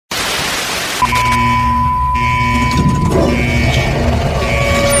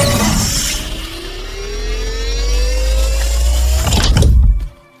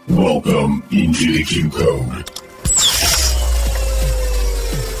into the Q Code.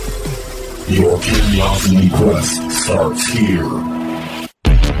 Your curiosity quest starts here.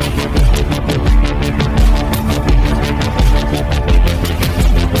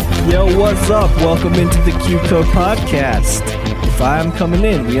 Yo, what's up? Welcome into the Q Code podcast. If I'm coming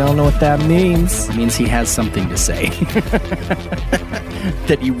in, we all know what that means. It means he has something to say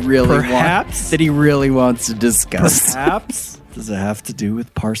that he really wants to discuss. Perhaps. Does it have to do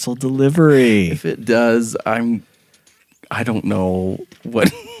with parcel delivery? If it does, I don't know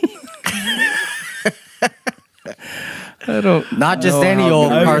what. Not just any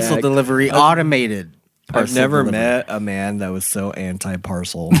old parcel delivery, automated. I've never met a man that was so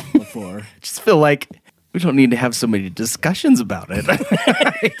anti-parcel before. I just feel like we don't need to have so many discussions about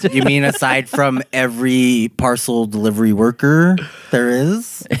it. You mean aside from every parcel delivery worker there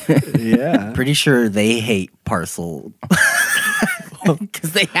is? Yeah. Pretty sure they hate parcel.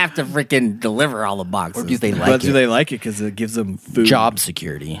 Because they have to freaking deliver all the boxes. Or do they like But it? do they like it because it gives them food? Job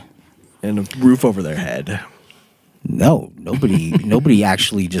security. And a roof over their head. No, nobody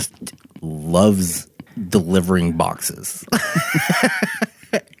actually just loves delivering boxes.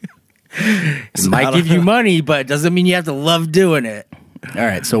 It might give you money, but it doesn't mean you have to love doing it. All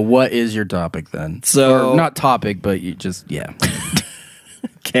right, so what is your topic then? So- Or not topic, but you just, yeah.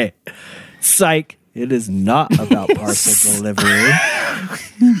 Okay. Psych. It is not about parcel delivery.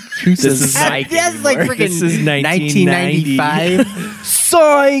 Who says is psych That's like anymore? freaking This is 1990. 1995.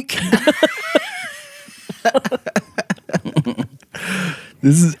 Psych!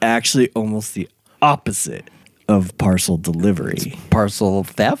 This is actually almost the opposite of parcel delivery. Parcel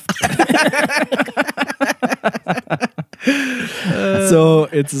theft? So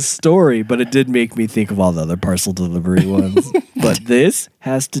it's a story, but it did make me think of all the other parcel delivery ones. But this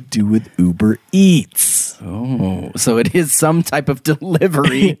has to do with Uber Eats. Oh, so it is some type of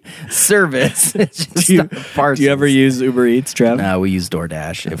delivery service. It's just Do not parcels. you ever use Uber Eats, Trev? No, we use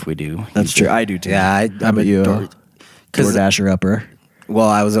DoorDash if we do. That's true. I do too. Yeah, I'm a DoorDasher upper. Well,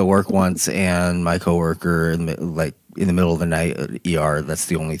 I was at work once, and my coworker, in the middle of the night, ER. That's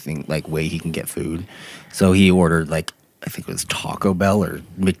the only thing, way he can get food. So he ordered I think it was Taco Bell or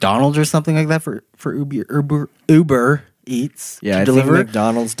McDonald's or something like that for Uber Eats. Yeah, to I deliver. think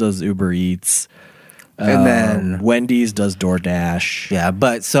McDonald's does Uber Eats. And then Wendy's does DoorDash. Yeah,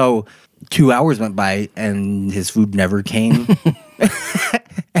 but so 2 hours went by and his food never came.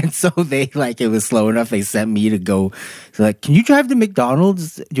 And so it was slow enough. They sent me to go. So can you drive to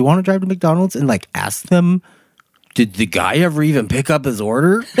McDonald's? Do you want to drive to McDonald's and ask them, did the guy ever even pick up his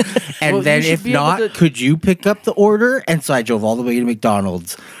order? And Well, then you should if be able not, to- could you pick up the order? And so I drove all the way to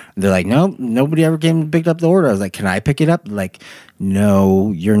McDonald's. They're like, no, nobody ever came and picked up the order. I was like, can I pick it up? They're like,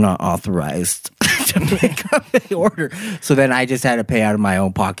 no, you're not authorized to pick up the order. So then I just had to pay out of my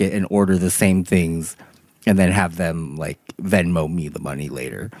own pocket and order the same things and then have them Venmo me the money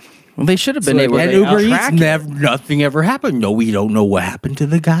later. Well, they should have been able And to Uber Eats, track it. nothing ever happened. No, we don't know what happened to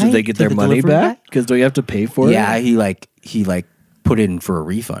the guy. Did they get to their the money delivery back? guy. Because do you have to pay for it? Yeah, he put in for a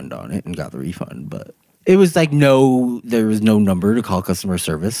refund on it and got the refund, but it was there was no number to call customer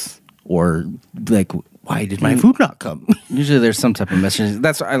service or why did my food not come? Usually there's some type of message.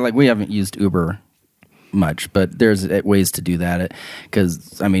 That's why we haven't used Uber much, but there's ways to do that.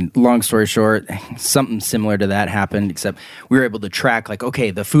 Because, long story short, something similar to that happened, except we were able to track,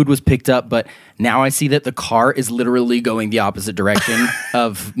 okay, the food was picked up, but now I see that the car is literally going the opposite direction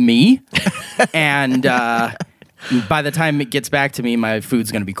of me. And by the time it gets back to me, my food's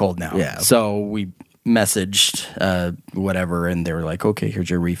going to be cold now. Yeah. So we messaged whatever, and they were like, okay, here's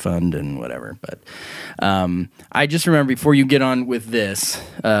your refund and whatever. But I just remember, before you get on with this,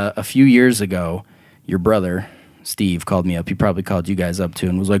 a few years ago, your brother Steve called me up. He probably called you guys up too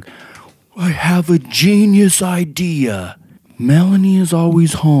and was like, I have a genius idea. Melanie is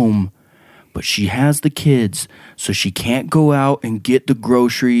always home, but she has the kids, so she can't go out and get the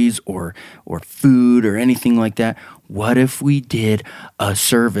groceries or food or anything like that. What if we did a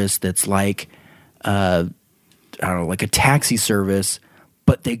service that's like a taxi service,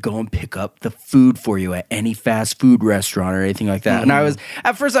 but they go and pick up the food for you at any fast food restaurant or anything like that? And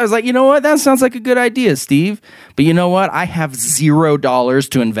at first I was like, you know what? That sounds like a good idea, Steve. But you know what? I have $0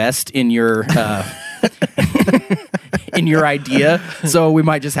 to invest in your in your idea, so we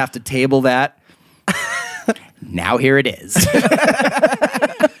might just have to table that. Now here it is.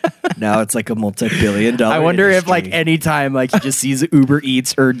 Now it's like a multi-billion-dollar I wonder if industry. anytime he just sees Uber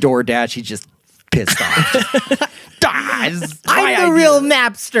Eats or DoorDash, he's just pissed off. I'm the real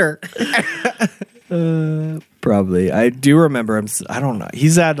Napster. Probably. I do remember I don't know.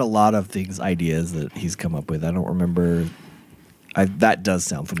 He's had a lot of ideas that he's come up with. I don't remember That does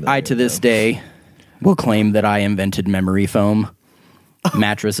sound familiar. I, to this day, will claim that I invented memory foam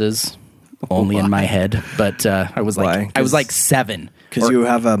mattresses only in my head. But I was Why? like 7. Because you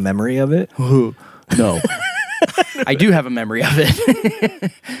have a memory of it? No. I do have a memory of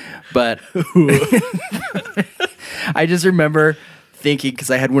it. But I just remember thinking, because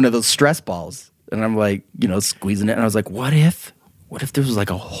I had one of those stress balls, and I'm like, squeezing it, and I was like, what if there was like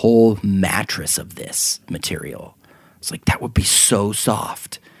a whole mattress of this material? It's like, that would be so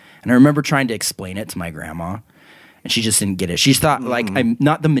soft. And I remember trying to explain it to my grandma, and she just didn't get it. She thought like, I'm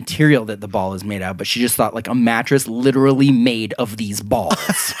not the material that the ball is made out of, but she just thought like a mattress literally made of these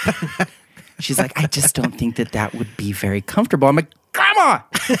balls. She's like, I just don't think that would be very comfortable. I'm like, Grandma,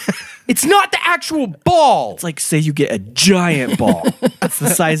 it's not the actual ball. It's like, say you get a giant ball. It's the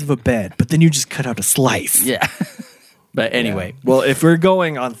size of a bed, but then you just cut out a slice. Yeah. But anyway. Well, if we're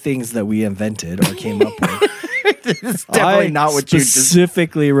going on things that we invented or came up with, it's definitely not what you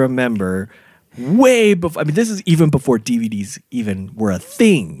specifically remember way before. I mean, this is even before DVDs even were a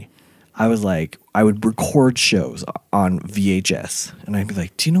thing. I was like, I would record shows on VHS, and I'd be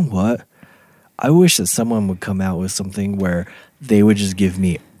like, do you know what? I wish that someone would come out with something where they would just give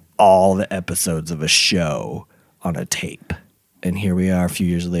me all the episodes of a show on a tape. And here we are a few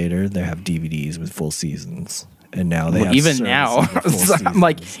years later, they have DVDs with full seasons. And now they have even now, I'm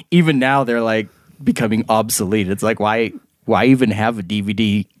like, even now they're like becoming obsolete. It's like, why even have a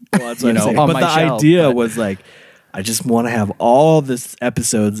DVD? Well, that's what I'm saying. On but my the shelf? idea was like, I just want to have all this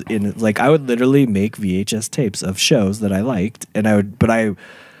episodes in it. Like, I would literally make VHS tapes of shows that I liked, and I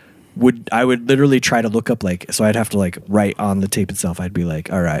would literally try to look up, like, so I'd have to like write on the tape itself. I'd be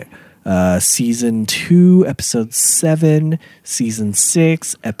like, all right, season 2, episode 7, season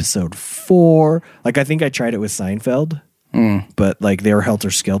 6, episode 4. Like, I think I tried it with Seinfeld, but like they were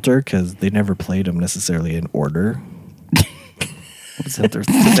helter skelter because they never played them necessarily in order.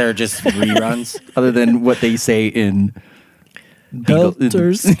 They're just reruns. Other than what they say in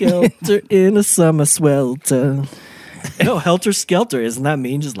Helter skelter in a summer swelter. No, helter skelter, isn't that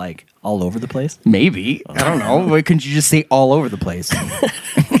mean just like all over the place? Maybe. I don't know. Why couldn't you just say all over the place?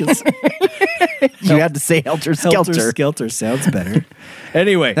 You had to say helter skelter. Helter skelter sounds better.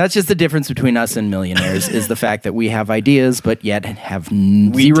 Anyway, That's just the difference between us and millionaires is the fact that we have ideas, but yet have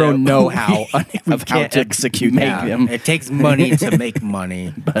zero don't. know-how of how can't to execute make that. them. It takes money to make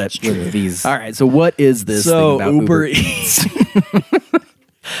money. But with these. all right, so what is this so thing about Uber Eats.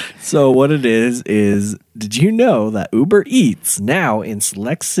 So what it is, did you know that Uber Eats now in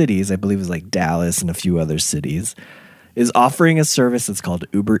select cities, I believe it's like Dallas and a few other cities, is offering a service that's called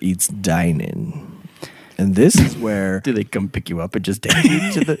Uber Eats Dine-In. And this is where Do they come pick you up and just take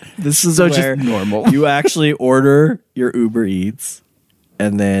you to the... this is So it's where just normal. you actually order your Uber Eats,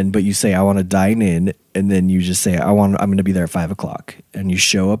 and then but you say I want to dine in, and then you just say I'm going to be there at 5:00, and you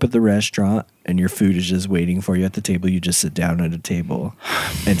show up at the restaurant, and your food is just waiting for you at the table. You just sit down at a table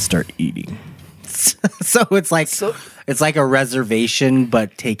and start eating. So it's like a reservation,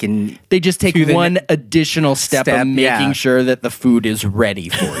 but taken. They just take To the one additional step of making yeah. sure that the food is ready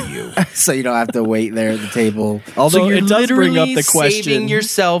for you. So you don't have to wait there at the table. Although So you're it does bring up literally the question. saving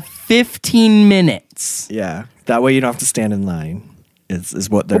yourself 15 minutes. Yeah, that way you don't have to stand in line. Is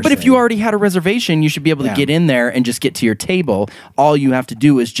what they're. But if you already had a reservation, you should be able to Yeah. get in there and just get to your table. All you have to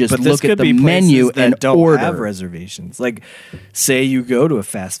do is just But this look at could the be menu places that and don't order. have reservations. Like, say you go to a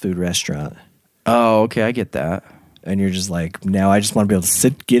fast food restaurant. Oh, okay, I get that. And you're just like, now I just want to be able to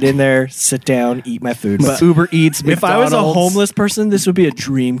get in there, sit down, eat my food. But Uber Eats, if I was a McDonald's, homeless person, this would be a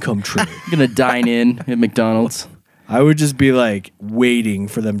dream come true. I'm gonna dine in at McDonald's. I would just be like waiting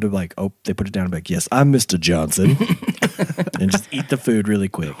for them to like, oh, they put it down and be like, yes, I'm Mr. Johnson. And just eat the food really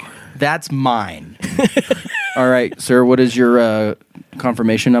quick. That's mine. All right, sir, what is your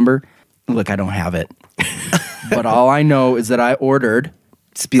confirmation number? Look, I don't have it. But all I know is that I ordered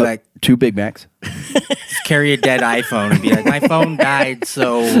Just be like, 2 Big Macs. just carry a dead iPhone and be like, my phone died,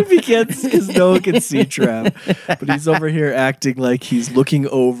 so Because no one can see Trav. But he's over here acting like he's looking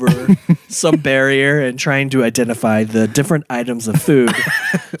over some barrier and trying to identify the different items of food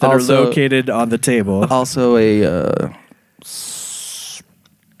that are Also- located on the table. Also a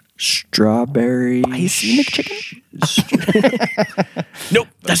Strawberry. spicy McChicken. Nope,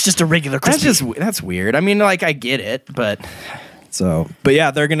 that's just a regular crispy. That's weird. I mean, like, I get it, but But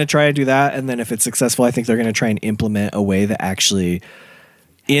yeah, they're going to try to do that. And then if it's successful, I think they're going to try and implement a way that actually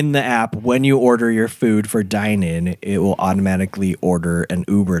in the app, when you order your food for dine-in, it will automatically order an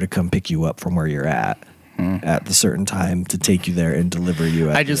Uber to come pick you up from where you're at the certain time to take you there and deliver you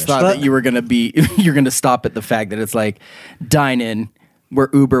at I the just restaurant. thought that you were gonna you're gonna stop at the fact that it's like dine in where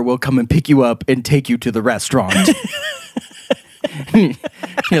Uber will come and pick you up and take you to the restaurant.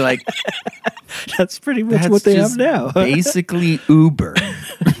 You're like, That's pretty much that's what they have just now. basically Uber.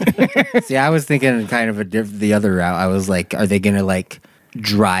 See, I was thinking kind of the other route. I was like, are they going to like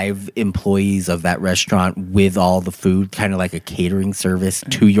drive employees of that restaurant with all the food, kind of like a catering service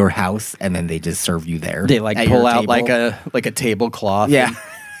to your house, and then they just serve you there? They like at pull your out table? like a tablecloth. Yeah.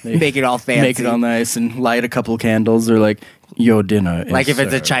 and they Make it all fancy. Make it all nice and light a couple candles. They're like, yo, dinner. Like if it's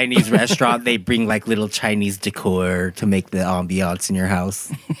a served. Chinese restaurant, they bring like little Chinese decor to make the ambiance in your house.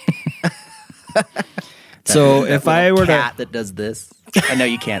 So if I were cat that does this, I know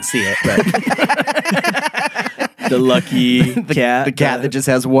you can't see it, but the lucky cat, the cat that just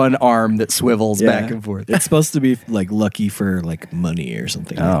has one arm that swivels yeah. back and forth. It's supposed to be like lucky for like money or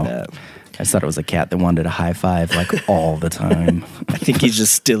something like that. I thought it was a cat that wanted a high five like all the time. I think he's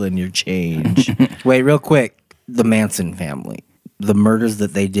just stealing your change. Wait, real quick. The Manson family. The murders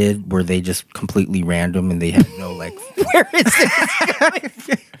that they did, were they just completely random and they had no like... Where is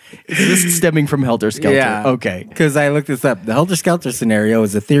this? Is this stemming from Helter Skelter? Yeah. Okay. Because I looked this up. The Helter Skelter scenario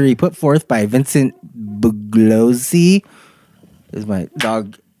is a theory put forth by Vincent Bugliosi. This is my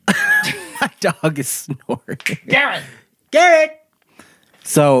dog. My dog is snoring. Garrett!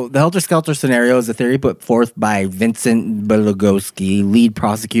 So, the Helter Skelter scenario is a theory put forth by Vincent Bugliosi, lead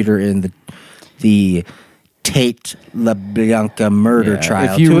prosecutor in the Tate LaBianca murder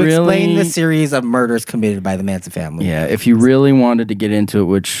trial, if you to explain really- the series of murders committed by the Manson family. Yeah, if you really wanted to get into it,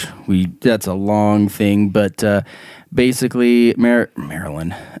 which that's a long thing, but basically,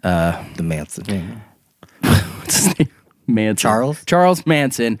 Marilyn, The Manson family. what's his name? Manson. Charles? Charles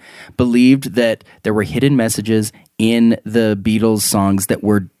Manson believed that there were hidden messages in the Beatles songs that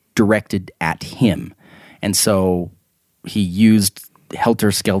were directed at him. And so he used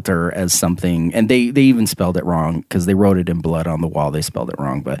Helter Skelter as something, and they even spelled it wrong because they wrote it in blood on the wall. They spelled it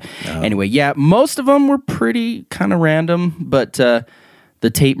wrong. But anyway, yeah, most of them were pretty kind of random, but the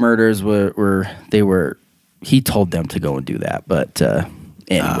Tate murders were he told them to go and do that. But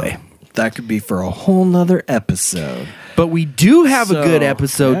anyway. That could be for a whole nother episode. But we do have a So, good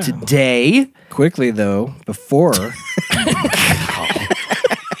episode yeah. today. Quickly, though, before...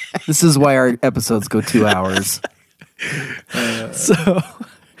 This is why our episodes go 2 hours. So,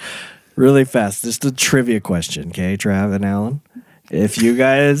 really fast, just a trivia question, okay, Trav and Alan? If you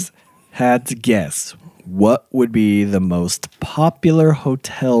guys had to guess, what would be the most popular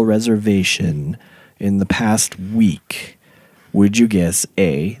hotel reservation in the past week? Would you guess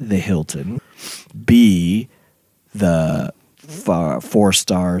A, the Hilton, B, the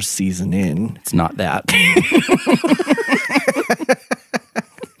 4-star Season Inn, It's not that.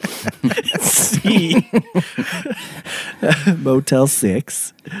 C, Motel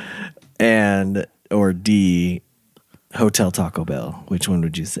 6, or D, Hotel Taco Bell? Which one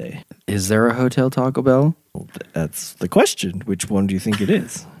would you say? Is there a Hotel Taco Bell? That's the question. Which one do you think it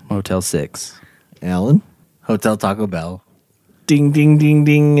is? Motel 6. Alan? Hotel Taco Bell. Ding, ding, ding,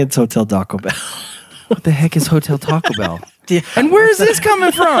 ding. It's Hotel Taco Bell. What the heck is Hotel Taco Bell? And where is this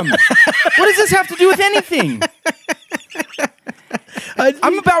coming from? What does this have to do with anything?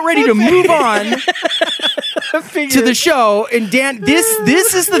 I'm about ready to move on to the show, and Dan,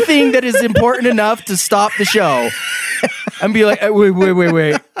 this is the thing that is important enough to stop the show. And be like,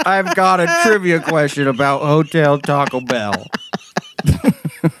 wait. I've got a trivia question about Hotel Taco Bell.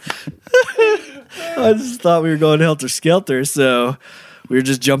 I just thought we were going helter skelter, so we were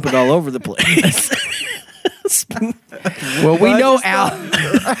just jumping all over the place. Well, we know Al.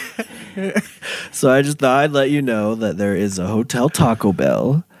 So I just thought I'd let you know that there is a Hotel Taco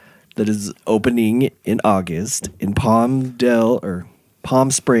Bell that is opening in August in Palm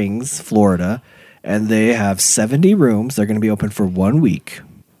Springs, Florida, and they have 70 rooms. They're going to be open for 1 week,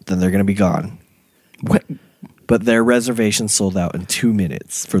 then they're going to be gone. What? But their reservation sold out in 2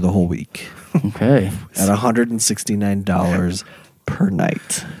 minutes for the whole week Okay. at $169 per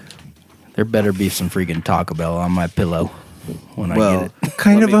night. There better be some freaking Taco Bell on my pillow when I get it. What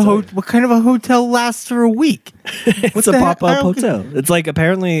kind of a hotel lasts for a week? It's a pop-up hotel. It's like,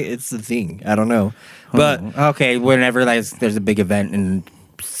 apparently it's the thing. I don't know. But Okay, whenever there's a big event in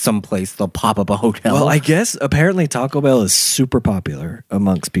some place, they'll pop up a hotel. well, I guess apparently Taco Bell is super popular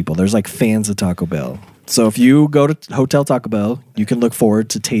amongst people. There's like fans of Taco Bell. So if you go to Hotel Taco Bell, you can look forward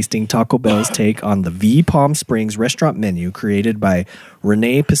to tasting Taco Bell's take on the V Palm Springs restaurant menu created by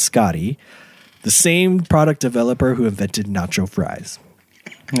Renee Piscotti, the same product developer who invented nacho fries.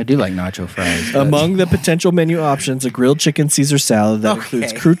 I do like nacho fries. but- Among the potential menu options, a grilled chicken Caesar salad that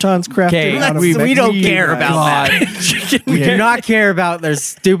includes croutons crafted Okay, out of we don't Mexican care about that. We do not care about their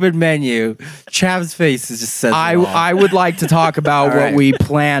stupid menu. Chav's face is just says it all. I would like to talk about All what right. we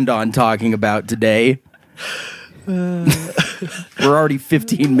planned on talking about today. We're already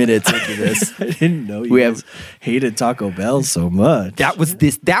 15 minutes into this. I didn't know you guys hated Taco Bell so much.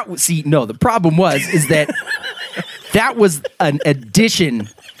 The problem is that that was an additional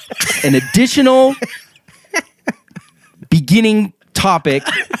beginning topic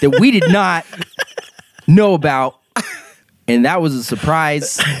that we did not know about, and that was a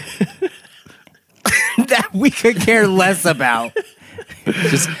surprise that we could care less about.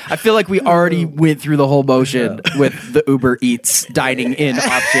 I feel like we already went through the whole motion with the Uber Eats dining in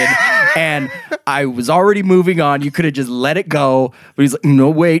option, and I was already moving on. You could have just let it go, but he's like, no,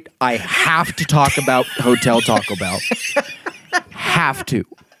 wait, I have to talk about Hotel Taco Bell. Have to.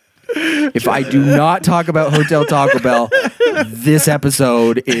 If I do not talk about Hotel Taco Bell, this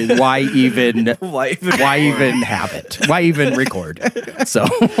episode is why even have it? Why even record? So,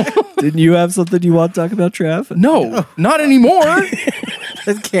 didn't you have something you want to talk about, Trav? No, not anymore.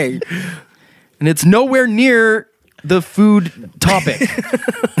 Okay, and it's nowhere near the food topic.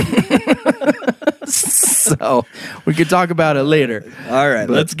 So we could talk about it later. All right,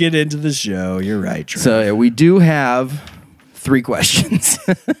 let's get into the show. You're right, Trav. So yeah, we do have 3 questions.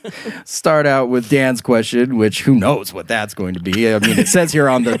 Start out with Dan's question, which who knows what that's going to be. I mean, it says here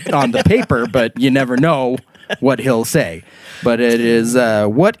on the paper, but you never know what he'll say. But it is,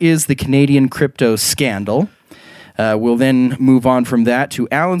 what is the Canadian crypto scandal? We'll then move on from that to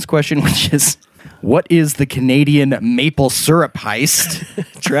Alan's question, which is, what is the Canadian maple syrup heist?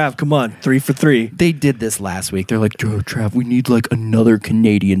 Trav, come on, 3 for 3. They did this last week. They're like, Trav, we need like another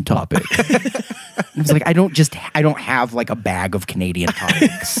Canadian topic. I was like, I don't have like a bag of Canadian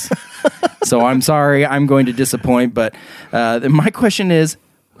topics. So I'm sorry, I'm going to disappoint. But my question is,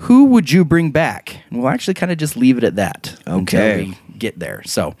 who would you bring back? And we'll actually kind of just leave it at that until we get there.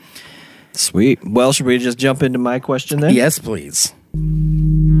 So sweet. Well, should we just jump into my question then? Yes, please.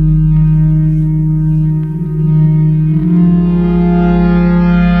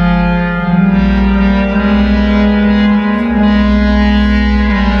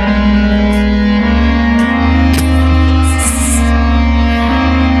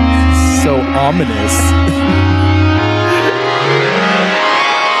 Ominous.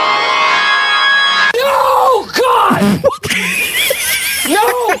 No, God! No,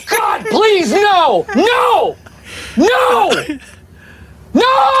 God, please, no! No! No!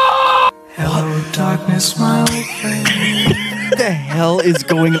 No! Hello, darkness, my old friend. What the hell is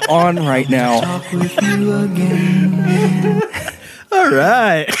going on right now? Talk with you again. All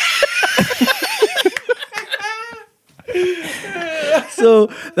right. So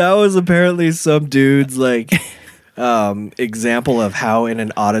that was apparently some dude's like example of how in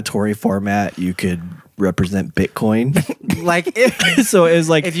an auditory format you could represent Bitcoin. like so it was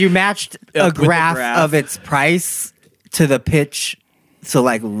like if you matched a graph of its price to the pitch, so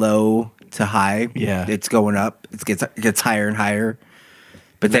like low to high, it's going up. It gets higher and higher,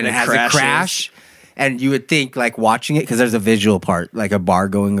 but then it has a crash. And you would think, like, watching it, because there's a visual part, like a bar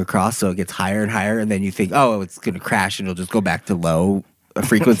going across, so it gets higher and higher, and then you think, oh, it's going to crash, and it'll just go back to low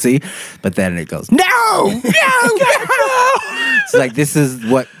frequency, but then it goes, no! So, like, this is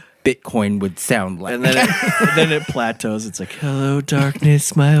what Bitcoin would sound like. And then it plateaus. It's like, hello,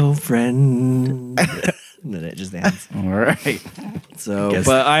 darkness, my old friend. And then it just ends. All right. So,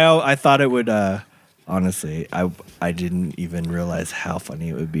 but I thought it would... honestly, I didn't even realize how funny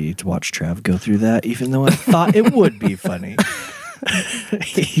it would be to watch Trav go through that, even though I thought it would be funny.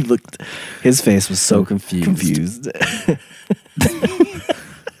 His face was so confused.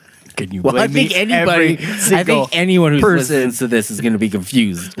 Can you Well, blame me? I think anyone who listens to this is going to be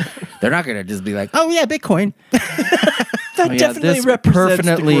confused. They're not going to just be like, "Oh yeah, Bitcoin." That definitely this represents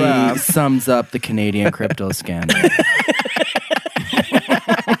perfectly the graph. sums up the Canadian crypto scandal.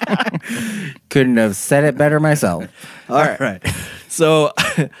 Couldn't have said it better myself. All right. So,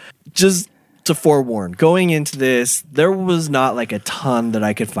 just to forewarn, going into this, there was not like a ton that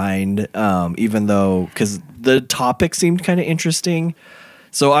I could find, even though, because the topic seemed kind of interesting.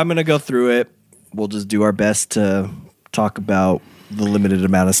 So I'm going to go through it. We'll just do our best to talk about the limited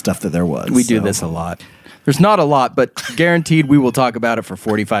amount of stuff that there was. We do this a lot. There's not a lot, but guaranteed we will talk about it for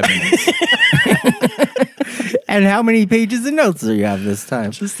 45 minutes. And how many pages of notes do you have this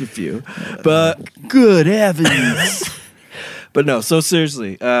time? Just a few. But good heavens. But no, so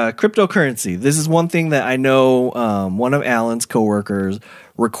seriously, cryptocurrency. This is one thing that I know one of Alan's coworkers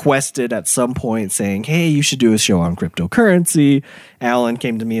requested at some point saying, hey, you should do a show on cryptocurrency. Alan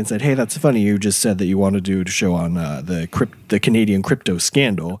came to me and said, hey, that's funny. You just said that you want to do a show on the Canadian crypto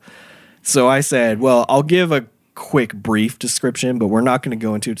scandal. So I said, well, I'll give a quick brief description, but we're not going to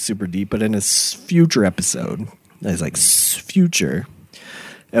go into it super deep. But in a future episode,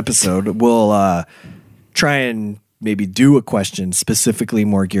 we'll try and maybe do a question specifically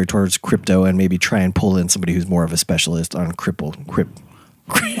more geared towards crypto and maybe try and pull in somebody who's more of a specialist on crippled currency.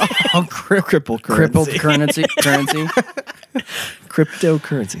 Crippled currency.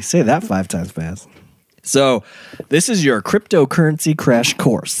 Cryptocurrency. Say that 5 times fast. So this is your cryptocurrency crash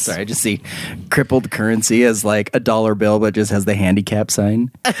course. Sorry, I just see crippled currency as like a dollar bill, but just has the handicap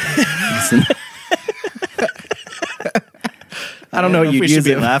sign. I don't know what you'd use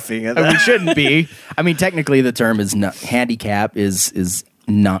be it. laughing at We that. shouldn't be. I mean, technically, the term is not handicap is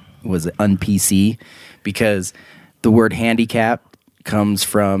not was it un-PC because the word handicap comes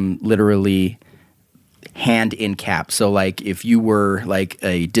from literally hand in cap. So, like, if you were like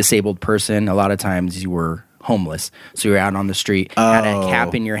a disabled person, a lot of times you were homeless. So you're out on the street, had a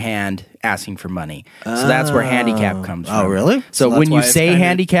cap in your hand, asking for money. So that's where handicap comes from. Oh, really? So that's when why you it's say kind of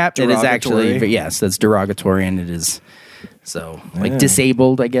handicapped, it is actually derogatory. yes, that's derogatory, and it is. So, like,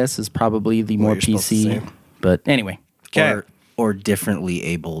 disabled, I guess, is probably the more you're supposed to PC. say. But anyway, Or differently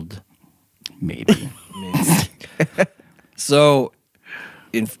abled. maybe. So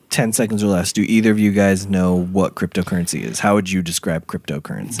in 10 seconds or less, do either of you guys know what cryptocurrency is? How would you describe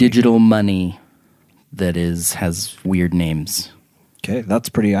cryptocurrency? Digital money that has weird names. Okay, that's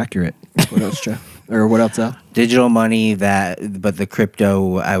pretty accurate. What else, Jeff? Or what else, Al? Digital money but the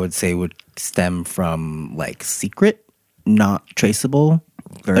crypto, I would say, would stem from like secret, not traceable,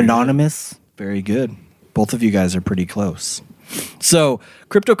 Very anonymous. Very good. Both of you guys are pretty close. So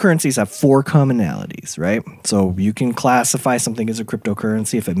cryptocurrencies have 4 commonalities, right? So you can classify something as a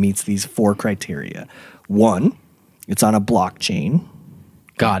cryptocurrency if it meets these 4 criteria. 1, it's on a blockchain.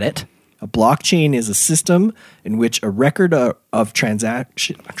 Got it. A blockchain is a system in which a record of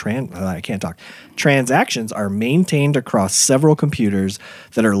transactions are maintained across several computers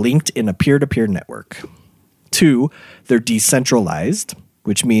that are linked in a peer-to-peer network. 2, they're decentralized,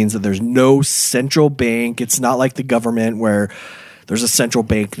 which means that there's no central bank. It's not like the government where there's a central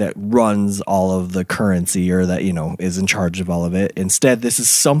bank that runs all of the currency or that, is in charge of all of it. Instead, this is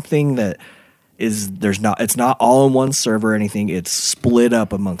something that it's not all in one server or anything. It's split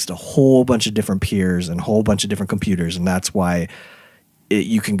up amongst a whole bunch of different peers and a whole bunch of different computers. And that's why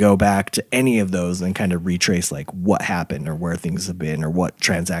you can go back to any of those and kind of retrace like what happened or where things have been or what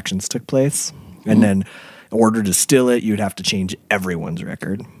transactions took place. And then in order to steal it, you'd have to change everyone's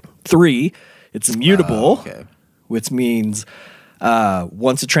record. 3, it's immutable, which means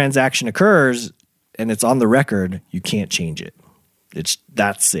once a transaction occurs and it's on the record, you can't change it.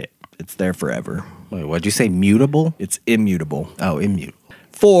 That's it. It's there forever. Wait, what'd you say? Mutable? It's immutable. Oh, immutable.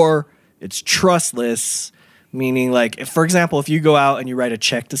 4, it's trustless, meaning like, for example, if you go out and you write a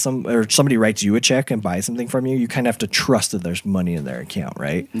check to or somebody writes you a check and buys something from you, you kind of have to trust that there's money in their account,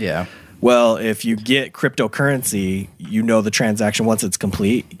 right? Yeah. Well, if you get cryptocurrency, the transaction, once it's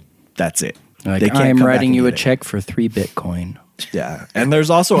complete, that's it. Like, They can't I'm come back writing and you a get it. check for 3 Bitcoin. Yeah. And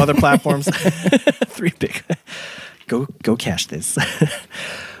there's also other platforms. 3 big. Go cash this.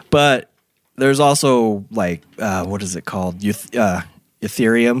 But there's also like, what is it called?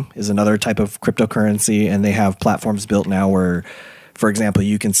 Ethereum is another type of cryptocurrency, and they have platforms built now where, for example,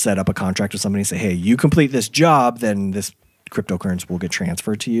 you can set up a contract with somebody and say, hey, you complete this job, then this cryptocurrency will get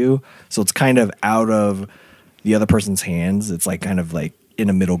transferred to you. So it's kind of out of the other person's hands. It's like kind of like in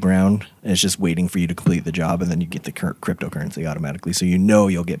a middle ground, and it's just waiting for you to complete the job, and then you get the cryptocurrency automatically. So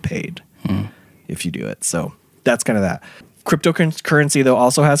you'll get paid if you do it. So that's kind of that. Cryptocurrency, though,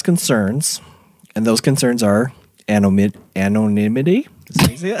 also has concerns, and those concerns are anonymity. Is that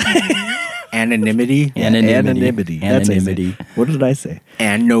how you say it? Anonymity? Anonymity. That's how you say it. Anonymity. What did I say?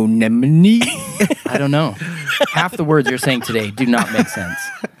 Anonymity? I don't know. Half the words you're saying today do not make sense.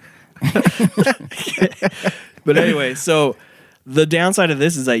 But anyway, so the downside of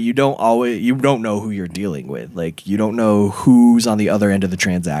this is that you don't know who you're dealing with. Like, you don't know who's on the other end of the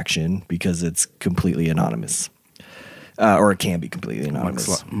transaction because it's completely anonymous. Or it can be completely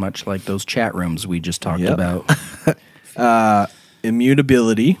anonymous. Much like those chat rooms we just talked Yep. about.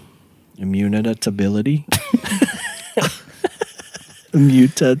 Immutability. Immutability.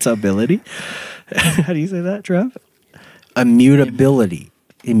 Immutability. How do you say that, Trev? Immutability.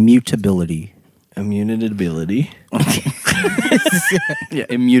 Immutability. Immutability. Yeah,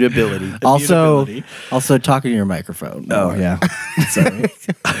 immutability. Also talking to your microphone. Oh, yeah. Sorry.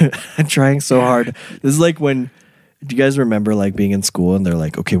 I'm trying so hard. This is like when, do you guys remember like being in school and they're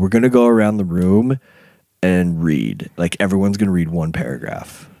like, okay, we're going to go around the room and read. Like, everyone's going to read one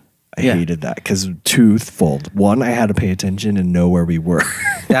paragraph. I hated that because twofold. 1, I had to pay attention and know where we were.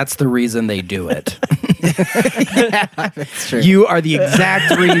 That's the reason they do it. That's true. You are the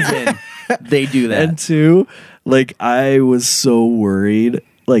exact reason they do that. And 2, like, I was so worried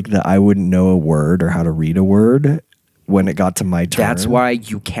like that I wouldn't know a word or how to read a word. when it got to my turn. That's why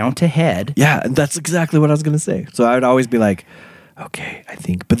you count ahead. Yeah, and that's exactly what I was going to say. So I would always be like, okay, I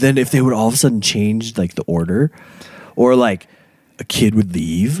think. But then if they would all of a sudden change like the order, or like a kid would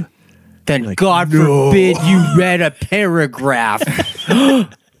leave, Then like, God no. forbid you read a paragraph.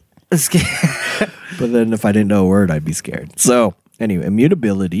 but then if I didn't know a word, I'd be scared. So anyway,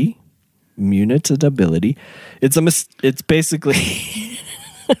 immutability. It's basically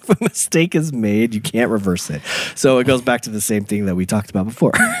if a mistake is made, you can't reverse it. So it goes back to the same thing that we talked about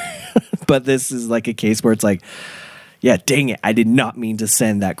before. But this is like a case where it's like, yeah, dang it, I did not mean to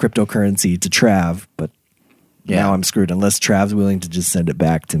send that cryptocurrency to Trav, but now I'm screwed unless Trav's willing to just send it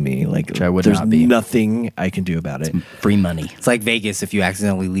back to me. Like, Trav would there's not be. nothing I can do about it. Free money. It's like Vegas if you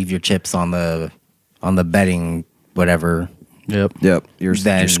accidentally leave your chips on the betting whatever. Yep. You're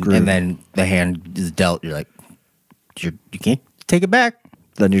screwed. And then the hand is dealt. You're like, you can't take it back.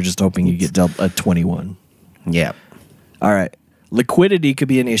 Then you're just hoping you get dealt a 21. Yeah. All right. Liquidity could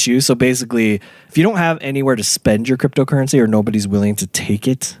be an issue. So basically, if you don't have anywhere to spend your cryptocurrency or nobody's willing to take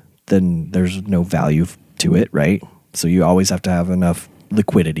it, then there's no value to it, right? So you always have to have enough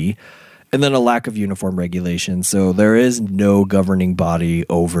liquidity. And then a lack of uniform regulation. So there is no governing body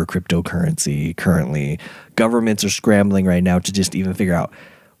over cryptocurrency currently. Governments are scrambling right now to just even figure out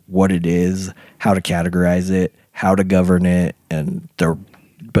what it is, how to categorize it, how to govern it,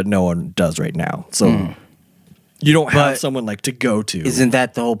 but no one does right now. So you don't have someone like to go to. Isn't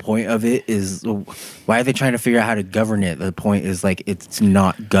that the whole point of it? Is why are they trying to figure out how to govern it? The point is like it's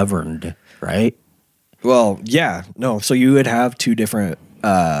not governed, right? Well, yeah, no. So you would have two different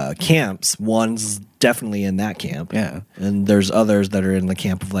camps. One's definitely in that camp. Yeah. And there's others that are in the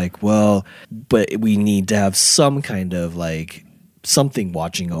camp of like, well, but we need to have some kind of like something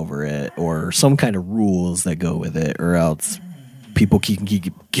watching over it or some kind of rules that go with it, or else people can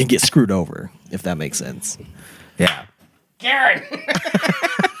get screwed over, if that makes sense. Yeah. Garen!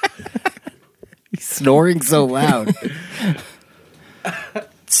 He's snoring so loud.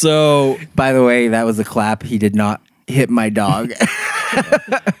 So, By the way, that was a clap. He did not hit my dog.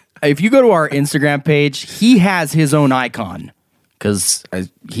 If you go to our Instagram page, he has his own icon because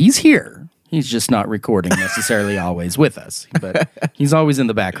he's here. He's just not recording necessarily always with us, but he's always in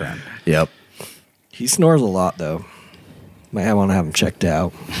the background. Yep. he snores a lot, though. Might want to have him checked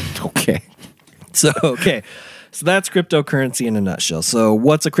out. Okay. So that's cryptocurrency in a nutshell. So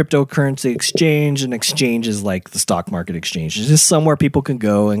what's a cryptocurrency exchange? An exchange is like the stock market exchange. It's just somewhere people can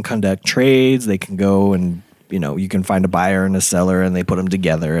go and conduct trades. They can go and, you can find a buyer and a seller and they put them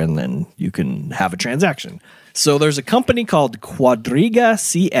together and then you can have a transaction. So there's a company called Quadriga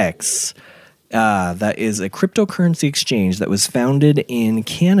CX that is a cryptocurrency exchange that was founded in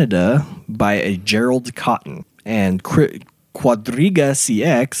Canada by a Gerald Cotton. And Quadriga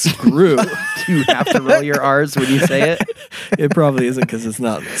CX grew. Do you have to roll your R's when you say it? It probably isn't because it's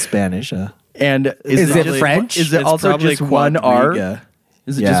not Spanish. And Is it French? Is it It's also probably just one R? Quadriga.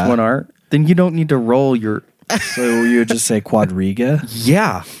 Is it Yeah. just one R? Then you don't need to roll your... So you would just say Quadriga?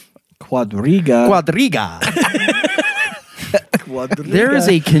 Yeah. Quadriga. Quadriga. Quadriga. There is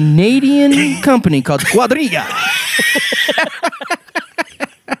a Canadian company called Quadriga.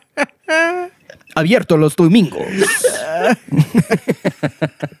 Abierto los domingos.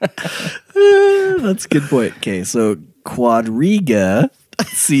 That's a good point. Okay, so Quadriga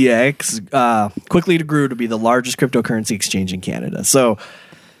CX quickly grew to be the largest cryptocurrency exchange in Canada. So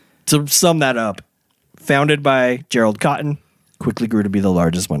to sum that up, founded by Gerald Cotton, quickly grew to be the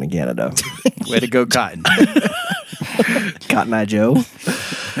largest one in Canada. Way to go, Cotton. Cotton Eye Joe.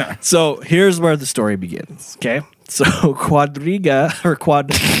 So here's where the story begins. Okay, so Quadriga or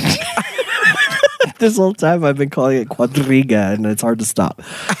Quad. This whole time I've been calling it Quadriga, and it's hard to stop.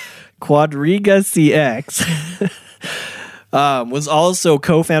 Quadriga CX was also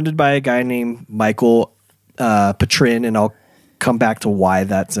co-founded by a guy named Michael Petrin, and I'll come back to why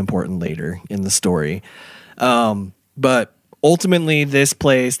that's important later in the story. But ultimately, this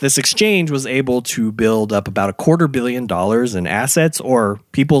exchange was able to build up about $250 million in assets or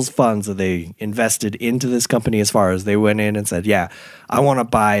people's funds that they invested into this company, as far as they went in and said, yeah, I want to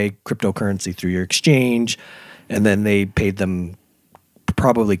buy cryptocurrency through your exchange. And then they paid them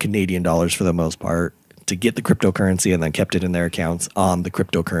probably Canadian dollars for the most part to get the cryptocurrency and then kept it in their accounts on the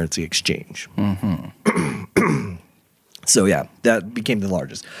cryptocurrency exchange. Mm-hmm. So yeah, that became the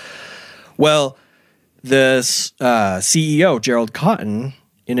largest. Well, this CEO, Gerald Cotton,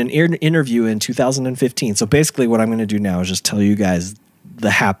 in an interview in 2015. So basically what I'm going to do now is just tell you guys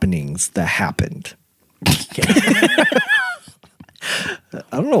the happenings that happened. I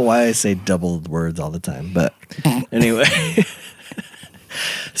don't know why I say double words all the time, but anyway.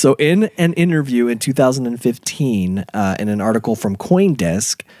 So in an interview in 2015, in an article from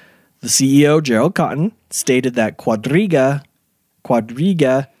CoinDesk, the CEO, Gerald Cotton, stated that Quadriga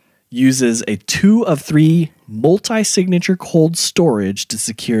uses a 2 of 3 multi-signature cold storage to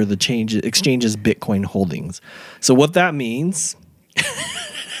secure the exchange's Bitcoin holdings. So what that means,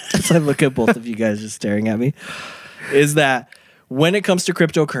 as I look at both of you guys just staring at me, is that when it comes to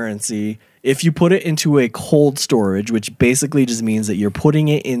cryptocurrency, if you put it into a cold storage, which basically just means that you're putting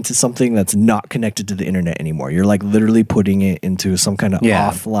it into something that's not connected to the internet anymore. You're like literally putting it into some kind of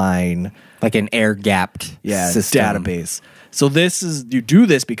offline, like an air-gapped system. database. So you do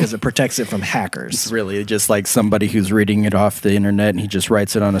this because it protects it from hackers. It's really just like somebody who's reading it off the internet and he just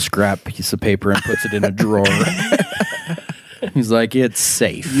writes it on a scrap piece of paper and puts it in a drawer. He's like, it's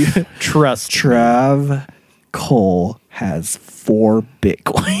safe. Trust Trav Cole has 4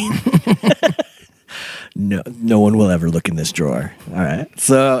 Bitcoin. No one will ever look in this drawer. All right.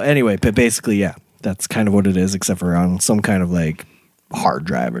 So anyway, but basically, yeah, that's kind of what it is, except for on some kind of like hard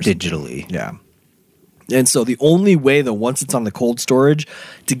drive or something. Digitally. Yeah. And so the only way that once it's on the cold storage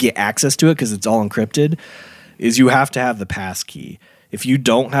to get access to it, because it's all encrypted, is you have to have the passkey. If you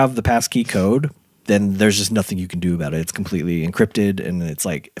don't have the passkey code, then there's just nothing you can do about it. It's completely encrypted, and it's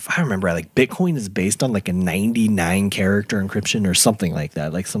like, if I remember, like Bitcoin is based on like a 99 character encryption or something like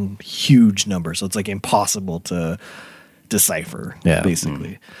that, like some huge number. So it's like impossible to decipher,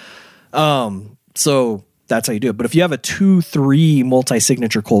 basically. So that's how you do it. But if you have a 2-3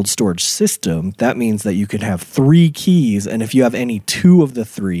 multi-signature cold storage system, that means that you could have 3 keys, and if you have any 2 of the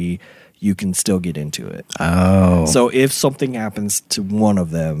 3, you can still get into it. Oh. So if something happens to one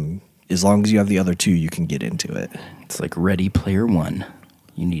of them, as long as you have the other 2, you can get into it. It's like Ready Player One.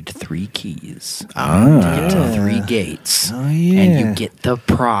 You need 3 keys to get to 3 gates. Oh, yeah. And you get the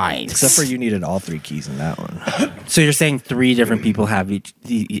prize. Except for you needed all 3 keys in that one. So you're saying 3 different people have each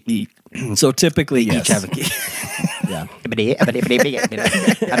So typically, yes. each have a key. Yeah.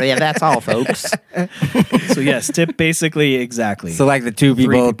 That's all, folks. So yes, basically exactly. So like the 2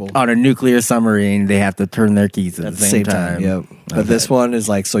 people on a nuclear submarine, they have to turn their keys at the same time. Yep. But this one is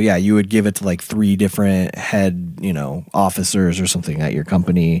like, so yeah, you would give it to like 3 different head, officers or something at your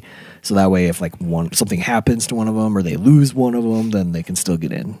company. So that way, if like something happens to one of them or they lose one of them, then they can still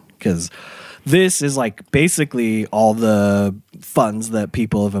get in. Because this is like basically all the funds that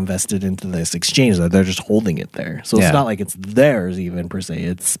people have invested into this exchange. That they're just holding it there. So it's not like it's theirs even per se.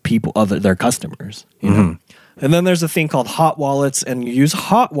 It's their customers. You know? And then there's a thing called hot wallets, and you use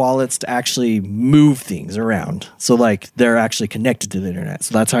hot wallets to actually move things around. So like they're actually connected to the internet.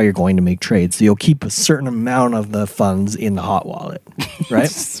 So that's how you're going to make trades. So you'll keep a certain amount of the funds in the hot wallet, right?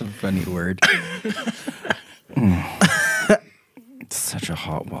 It's a funny word. It's such a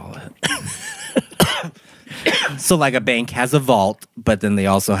hot wallet. So like a bank has a vault, but then they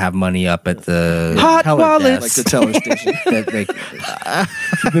also have money up at the Hot teller wallet. desk. Like the teller station. that they,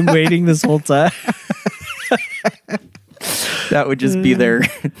 You've been waiting this whole time. That would just be their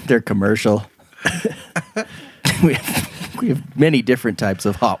commercial. we have many different types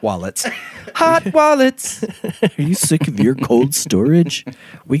of hot wallets. Hot wallets. Are you sick of your cold storage?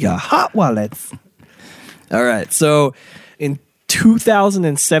 We got hot wallets. All right. So in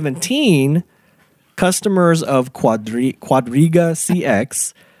 2017, customers of Quadriga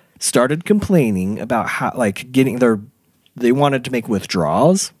CX started complaining about how they wanted to make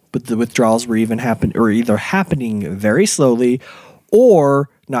withdrawals, but the withdrawals were either happening very slowly or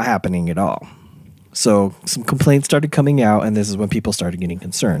not happening at all. So some complaints started coming out, and this is when people started getting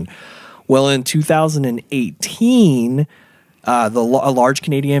concerned. Well, in 2018, a large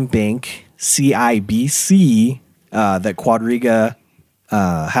Canadian bank, CIBC, that Quadriga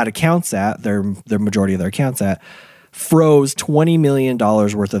had accounts at, their majority of their accounts at, froze $20 million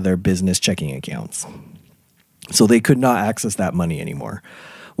worth of their business checking accounts. So they could not access that money anymore.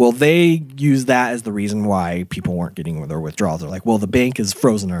 Well, they used that as the reason why people weren't getting their withdrawals. They're like, well, the bank has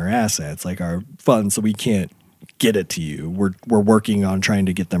frozen our assets, like our funds, so we can't get it to you. We're working on trying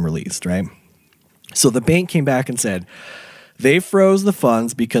to get them released, right? So the bank came back and said they froze the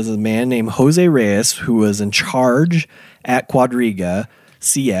funds because a man named Jose Reyes, who was in charge at Quadriga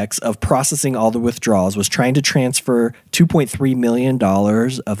CX of processing all the withdrawals, was trying to transfer $2.3 million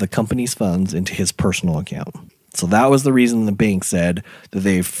of the company's funds into his personal account. So that was the reason the bank said that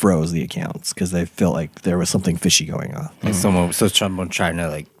they froze the accounts, because they felt like there was something fishy going on. like someone trying to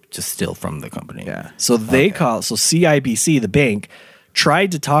like just steal from the company. Yeah. So CIBC, the bank,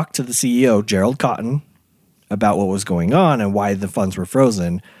 tried to talk to the CEO, Gerald Cotton, about what was going on and why the funds were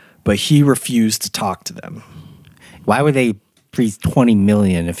frozen, but he refused to talk to them. Why would they freeze $20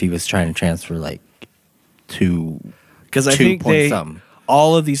 million if he was trying to transfer like Because I think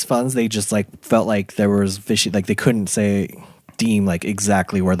all of these funds, they just like felt like there was fishy, like they couldn't deem like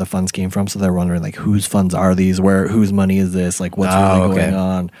exactly where the funds came from. So they're wondering like whose funds are these? Whose money is this? Like what's really going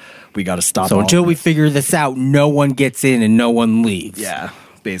on? We got to stop. So until we figure this out, no one gets in and no one leaves. Yeah,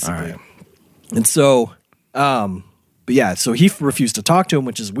 basically. Right. And so, but yeah, so he refused to talk to him,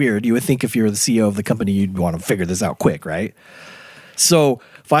 which is weird. You would think if you were the CEO of the company, you'd want to figure this out quick, right? So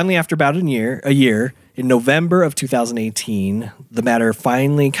finally, after about a year, in November of 2018, the matter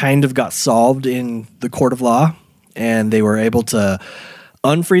finally kind of got solved in the court of law, and they were able to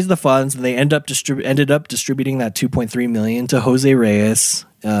unfreeze the funds, and they ended up distributing that $2.3 million to Jose Reyes.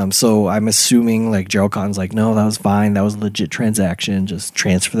 So I'm assuming like Gerald Cotton's like, no, that was fine. That was a legit transaction. Just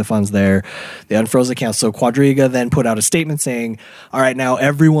transfer the funds there. They unfroze the account. So Quadriga then put out a statement saying, all right, now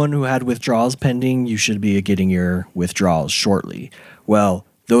everyone who had withdrawals pending, you should be getting your withdrawals shortly. Well,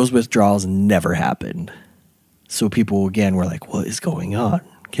 those withdrawals never happened. So people again were like, what is going on?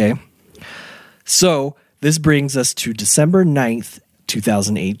 Okay. So this brings us to December 9th,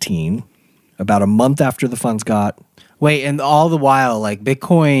 2018, about a month after the funds got. Wait, and all the while, like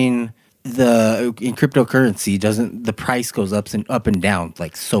Bitcoin, in cryptocurrency, the price goes up and down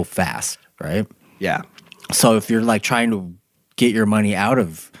like so fast, right? Yeah. So if you're like trying to get your money out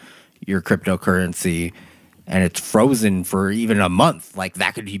of your cryptocurrency and it's frozen for even a month, like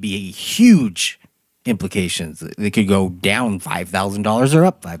that could be huge implications. They could go down $5,000 or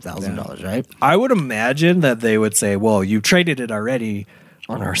up $5,000, right? I would imagine that they would say, well, you traded it already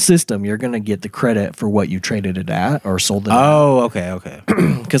on our system. You're going to get the credit for what you traded it at or sold it okay.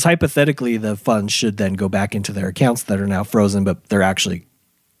 Because hypothetically, the funds should then go back into their accounts that are now frozen, but they're actually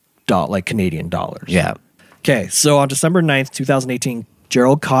like Canadian dollars. Yeah. Okay, so on December 9th, 2018,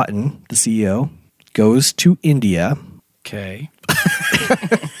 Gerald Cotton, the CEO, goes to India. Okay.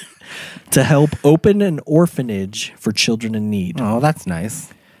 To help open an orphanage for children in need. Oh, that's nice.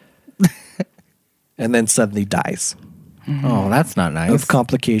 And then suddenly dies. Oh, that's not nice. Of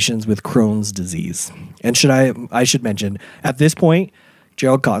complications with Crohn's disease. And I should mention, at this point,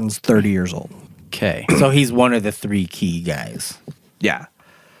 Gerald Cotton's 30 years old. Okay. So he's one of the three key guys. Yeah.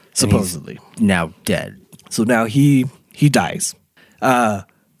 Supposedly. Now dead. So now he dies.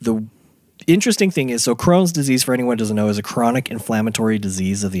 The interesting thing is, so Crohn's disease, for anyone who doesn't know, is a chronic inflammatory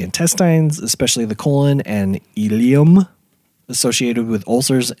disease of the intestines, especially the colon and ileum, associated with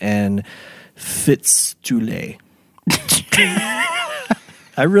ulcers and fistulae.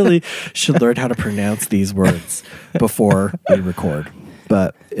 I really should learn how to pronounce these words before we record.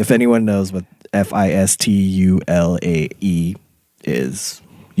 But if anyone knows what fistulae is,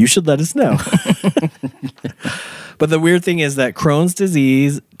 you should let us know. But the weird thing is that Crohn's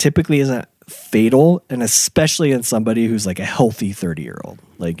disease typically isn't fatal, and especially in somebody who's like a healthy 30-year-old.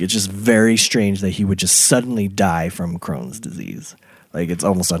 Like, it's just very strange that he would just suddenly die from Crohn's disease. Like, it's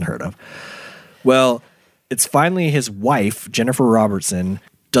almost unheard of. Well, it's finally his wife, Jennifer Robertson,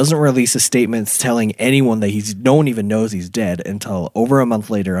 doesn't release a statement telling anyone that no one even knows he's dead until over a month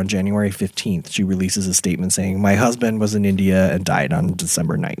later, on January 15th, she releases a statement saying, my husband was in India and died on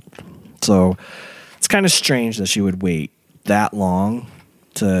December 9th. So it's kind of strange that she would wait that long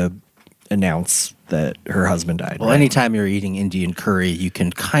to announce that her husband died. Well, anytime you're eating Indian curry, you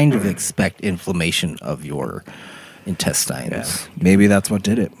can kind of expect inflammation of your intestines. Yeah. Maybe that's what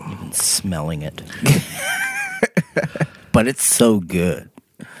did it. Even smelling it. But it's so good.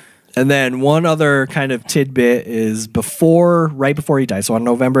 And then one other kind of tidbit is right before he died. So on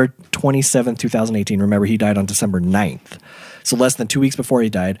November 27th, 2018, remember he died on December 9th. So less than 2 weeks before he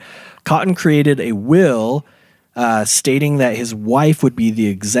died, Cotton created a will stating that his wife would be the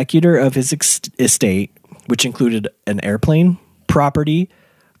executor of his estate, which included an airplane, property,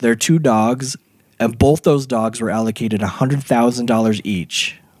 their 2 dogs, and both those dogs were allocated $100,000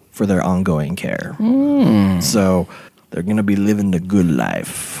 each for their ongoing care. So they're going to be living the good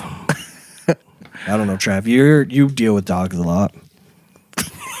life. I don't know, Trav. You deal with dogs a lot.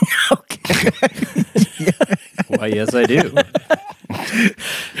 Okay. Why, yes, I do.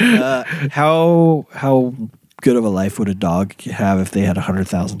 How good of a life would a dog have if they had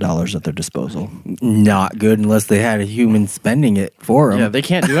 $100,000 at their disposal? Not good unless they had a human spending it for them. Yeah, they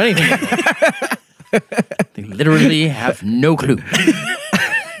can't do anything. They literally have no clue.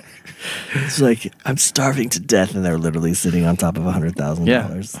 It's like, I'm starving to death, and they're literally sitting on top of $100,000.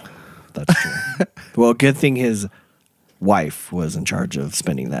 Yeah. That's true. Well, good thing his wife was in charge of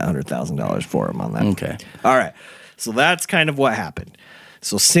spending that $100,000 for him on that. Okay. All right. So that's kind of what happened.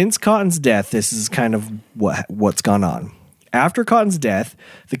 So since Cotton's death, this is kind of what's gone on. After Cotton's death,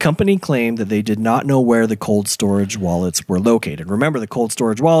 the company claimed that they did not know where the cold storage wallets were located. Remember, the cold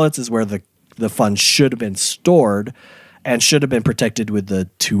storage wallets is where the funds should have been stored and should have been protected with the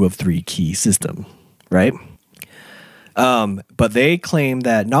 2 of 3 key system, right? But they claim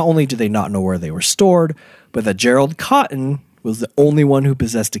that not only do they not know where they were stored, but that Gerald Cotton was the only one who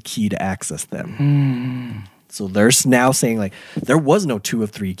possessed a key to access them. So they're now saying like there was no 2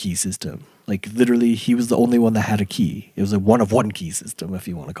 of 3 key system. Like literally, he was the only one that had a key. It was a 1 of 1 key system, if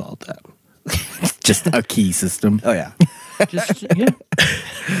you want to call it that. Just a key system. Oh yeah. Just yeah.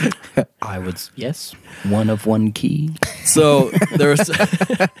 I would yes, 1 of 1 key. So there was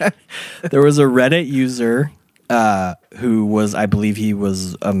a Reddit user who was, I believe he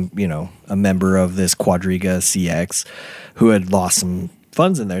was, a member of this Quadriga CX who had lost some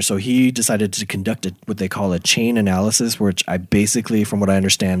funds in there. So he decided to conduct what they call a chain analysis, which I basically, from what I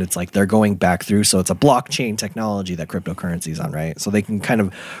understand, it's like they're going back through. So it's a blockchain technology that cryptocurrency is on, right? So they can kind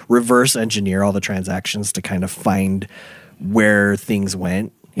of reverse engineer all the transactions to kind of find where things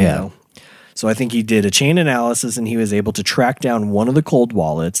went. You know? So I think he did a chain analysis and he was able to track down one of the cold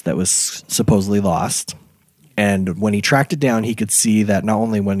wallets that was supposedly lost. And when he tracked it down, he could see that not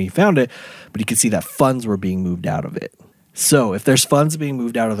only when he found it, but he could see that funds were being moved out of it. So if there's funds being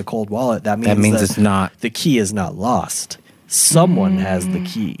moved out of the cold wallet, that means it's not. The key is not lost. Someone has the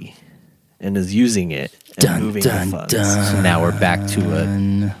key and is using it and moving the funds. So now we're back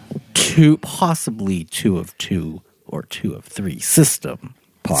to a possibly 2 of 2 or 2 of 3 system.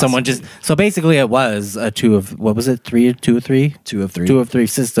 Someone just so basically it was a 2 of what was it 3 2 of 3 2 of 3 2 of 3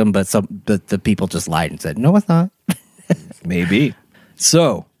 system, but the people just lied and said no, it's not. Maybe.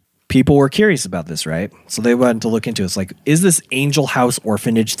 So people were curious about this, right? So they went to look into it. It's like, is this Angel House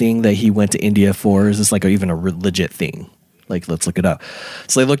orphanage thing that he went to India for? Is this like even a legit thing? Like, let's look it up.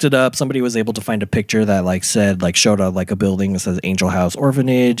 So they looked it up. Somebody was able to find a picture that showed a building that says Angel House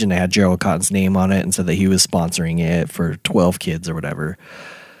Orphanage, and it had Gerald Cotton's name on it and said that he was sponsoring it for 12 kids or whatever.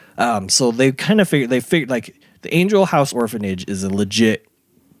 So they kind of figured like the Angel House Orphanage is a legit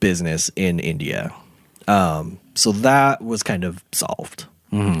business in India. So that was kind of solved.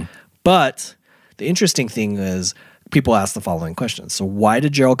 Mm-hmm. But the interesting thing is people ask the following questions. So why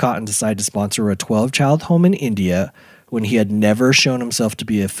did Gerald Cotton decide to sponsor a 12-child home in India when he had never shown himself to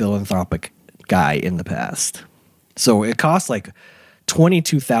be a philanthropic guy in the past? So it cost like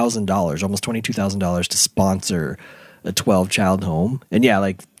 $22,000, almost $22,000 to sponsor a 12-child home. And yeah,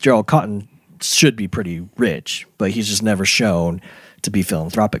 like Gerald Cotton should be pretty rich, but he's just never shown to be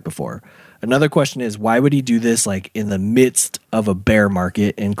philanthropic before. Another question is, why would he do this like in the midst of a bear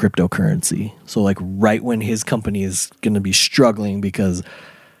market in cryptocurrency? So like right when his company is going to be struggling because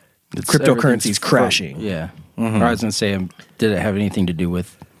cryptocurrency is crashing. Yeah. Mm-hmm. Or I was going to say, did it have anything to do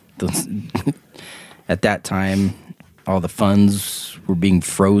with those at that time, all the funds were being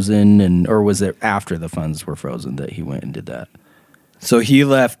frozen, or was it after the funds were frozen that he went and did that? So he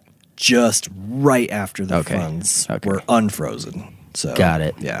left just right after the funds were unfrozen. So got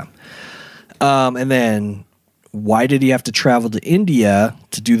it. Yeah. And then why did he have to travel to India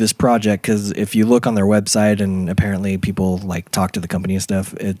to do this project? Because if you look on their website, and apparently people like talk to the company and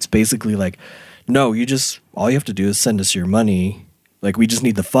stuff, it's basically like, no, all you have to do is send us your money. Like, we just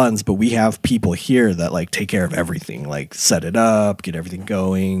need the funds, but we have people here that like take care of everything, like set it up, get everything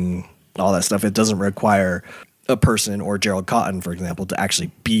going, all that stuff. It doesn't require a person or Gerald Cotton, for example, to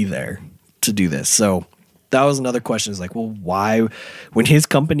actually be there to do this. So that was another question, is like, well, why, when his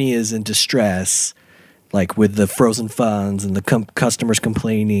company is in distress, like with the frozen funds and the customers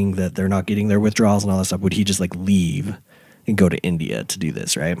complaining that they're not getting their withdrawals and all that stuff, would he just like leave and go to India to do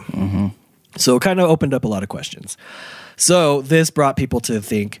this, right? Mm-hmm. So it kind of opened up a lot of questions. So this brought people to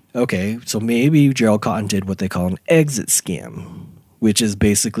think, okay, so maybe Gerald Cotton did what they call an exit scam, which is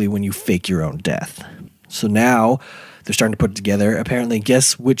basically when you fake your own death. So now they're starting to put it together. Apparently,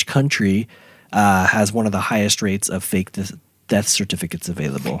 guess which country has one of the highest rates of fake death certificates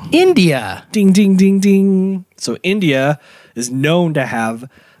available? India. Ding, ding, ding, ding. So India is known to have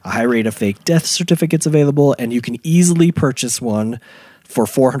a high rate of fake death certificates available, and you can easily purchase one for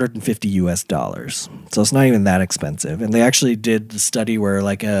 $450 US. So it's not even that expensive. And they actually did the study where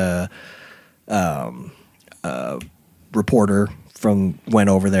like a reporter went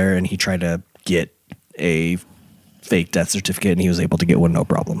over there and he tried to get a fake death certificate, and he was able to get one no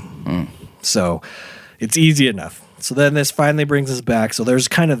problem. So it's easy enough. So then this finally brings us back. So there's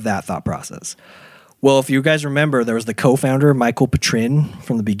kind of that thought process. Well, if you guys remember, there was the co-founder, Michael Petrin,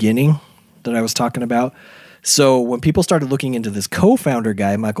 from the beginning that I was talking about. So when people started looking into this co-founder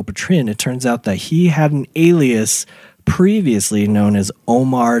guy, Michael Petrin, it turns out that he had an alias previously known as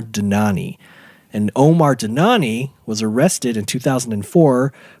Omar Dhanani. And Omar Dhanani was arrested in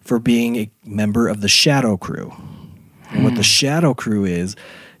 2004 for being a member of the Shadow Crew. And what the Shadow Crew is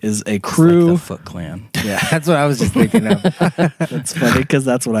a Like crew. the Foot Clan. Yeah, That's what I was just thinking of. that's funny because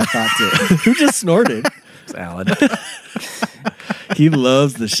that's what I thought too. Who just snorted? It's Alan. He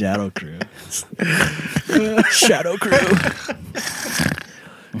loves the Shadow Crew. Shadow Crew.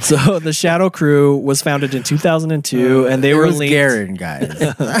 So the Shadow Crew was founded in 2002, and they It were was linked. Garen, guys.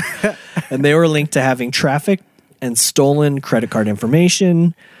 And they were linked to having trafficked and stolen credit card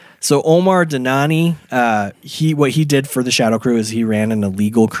information. So Omar Danani, what he did for the Shadow Crew is he ran an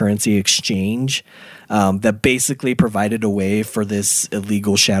illegal currency exchange that basically provided a way for this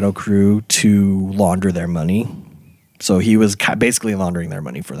illegal Shadow Crew to launder their money. So he was basically laundering their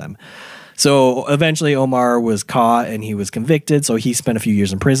money for them. So eventually Omar was caught and he was convicted. So he spent a few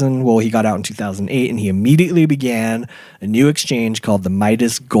years in prison. Well, he got out in 2008 and he immediately began a new exchange called the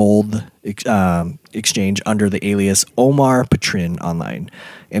Midas Gold Exchange under the alias Omar Patrin online.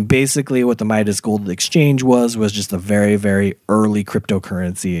 And basically what the Midas Gold Exchange was just a very, very early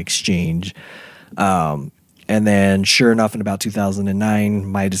cryptocurrency exchange. And then sure enough, in about 2009,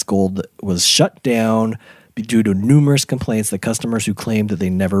 Midas Gold was shut down due to numerous complaints that customers who claimed that they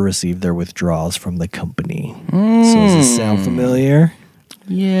never received their withdrawals from the company. So does this sound familiar?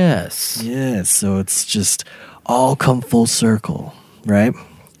 Yes. Yes. So it's just all come full circle, right?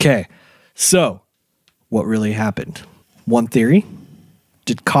 Okay. So what really happened? One theory.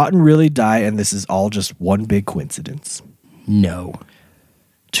 Did Cotton really die and this is all just one big coincidence? No.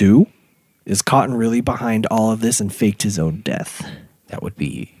 2. Is Cotton really behind all of this and faked his own death? That would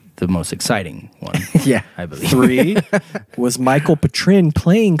be the most exciting one. Yeah. I believe. 3. Was Michael Patrin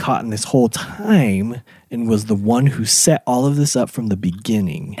playing Cotton this whole time and was the one who set all of this up from the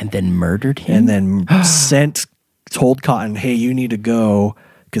beginning? And then murdered him? And then told Cotton, hey, you need to go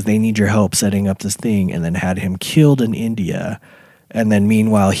because they need your help setting up this thing, and then had him killed in India. And then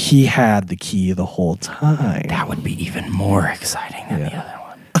meanwhile, he had the key the whole time. That would be even more exciting than the other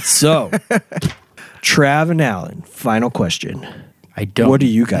one. So, Trav and Alan, final question. I don't. What do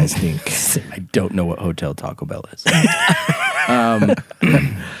you guys think? I don't know what Hotel Taco Bell is.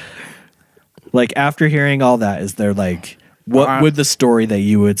 Like, after hearing all that, is there like, what would the story that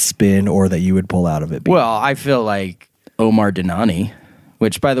you would spin or that you would pull out of it be? Well, I feel like Omar Danani,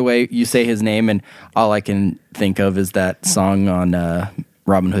 which, by the way, you say his name, and all I can think of is that song on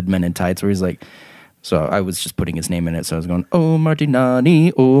Robin Hood Men in Tights, where he's like, so I was just putting his name in it, so I was going, Omar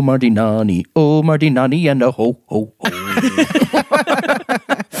Danani, Omar Danani, Omar Danani, and a ho, ho, ho.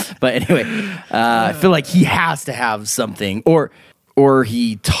 But anyway, I feel like he has to have something, or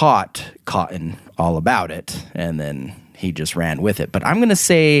he taught Cotton all about it, and then he just ran with it. But I'm gonna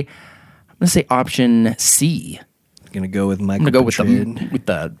say option C. Gonna go with Michael. I'm gonna go Patrin. with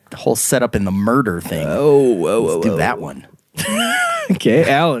the whole setup and the murder thing. Let's Do that one. Okay,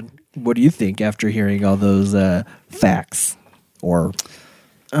 Alan, what do you think after hearing all those facts? Or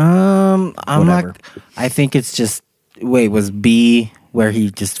I'm Whatever. not. I think it's just. Wait, was B where he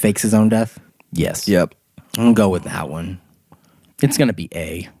just fakes his own death? Yes. yep. I'm gonna go with that one. It's gonna be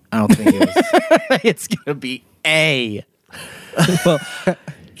A. I don't think it was. It's gonna be A.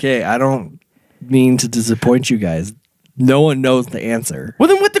 Okay, I don't mean to disappoint you guys. No one knows the answer. Well,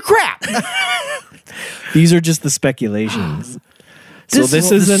 then what the crap? These are just the speculations. So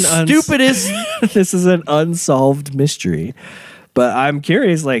this is the an stupidest. this is an unsolved mystery. But I'm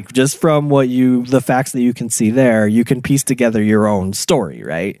curious, like, just from the facts that you can see there, you can piece together your own story,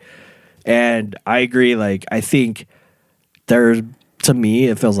 right? And I agree, like, I think to me,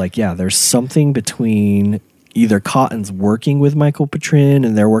 it feels like, yeah, there's something between either Cotton's working with Michael Patrin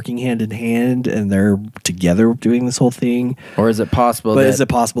and they're working hand in hand and they're together doing this whole thing. Or is it possible? But is it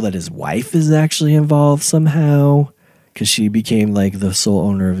possible that his wife is actually involved somehow? Because she became like the sole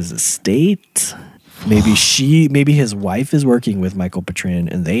owner of his estate. Maybe his wife is working with Michael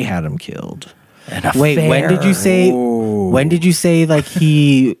Patrin and they had him killed. Wait, when did you say? When did you say like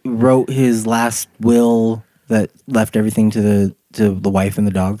he wrote his last will that left everything to the wife and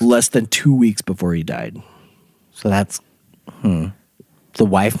the dogs? Less than 2 weeks before he died. So that's. The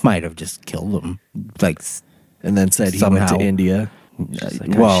wife might have just killed him, like, And then said he Somehow. went to India.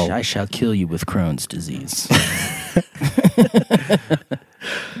 Like, well- I shall kill you with Crohn's disease.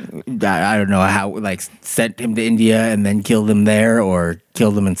 I don't know how, like, sent him to India and then killed him there, or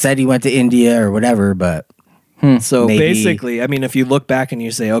killed him and said he went to India or whatever. But So Maybe- basically, I mean, if you look back and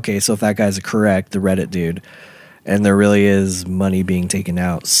you say, okay, so if that guy's correct, the Reddit dude, and there really is money being taken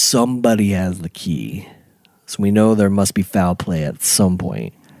out, somebody has the key. So we know there must be foul play at some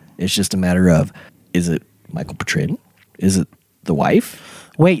point. It's just a matter of, is it Michael Patrin? Is it the wife?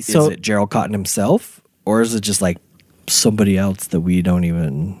 wait, so is it Gerald Cotton himself? Or is it just like somebody else that we don't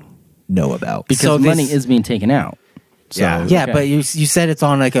even know about? Because So money this- is being taken out. So, Yeah, but you said it's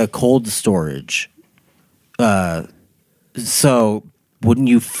on like a cold storage. So wouldn't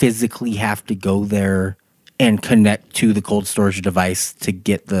you physically have to go there and connect to the cold storage device to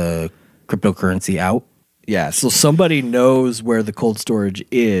get the cryptocurrency out? Yeah, so somebody knows where the cold storage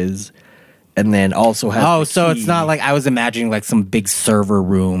is, and then also has. Oh, the so key. it's not like I was imagining like some big server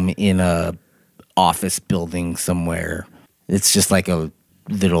room in a office building somewhere. It's just like a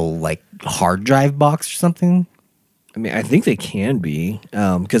little like hard drive box or something. I mean, I think they can be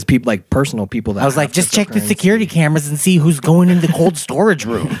because people like personal people. That I was like, have just check the cryptocurrency. security cameras and see who's going in the cold storage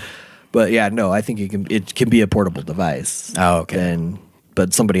room. But yeah, no, I think it can be a portable device. Oh, okay.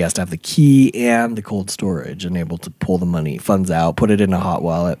 But somebody has to have the key and the cold storage and able to pull the funds out, put it in a hot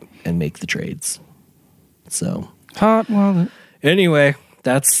wallet, and make the trades. So Hot wallet. anyway,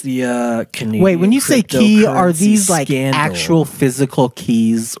 that's the Canadian. Wait, when you say key, are cryptocurrency these like scandal. actual physical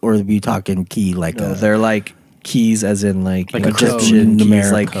keys, or are we talking key like No, they're like keys, as in like a Egyptian code,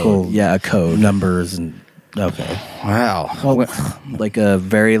 keys, like numerical a code, numbers and okay. Wow. like a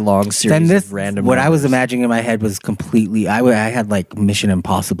very long series Then this, of random. what I was numbers. imagining in my head was completely. I had like Mission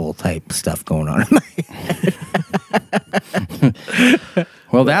Impossible type stuff going on in my head.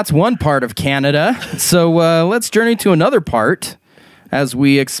 Well, that's one part of Canada. So let's journey to another part as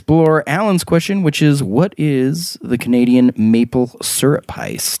we explore Alan's question, which is, what is the Canadian maple syrup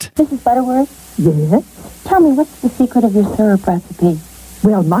heist? Mrs. Butterworth? Yes? Tell me, what's the secret of your syrup recipe?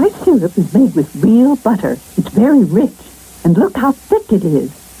 Well, my syrup is made with real butter. It's very rich. And look how thick it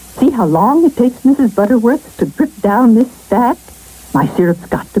is. See how long it takes Mrs. Butterworth to drip down this stack? My syrup's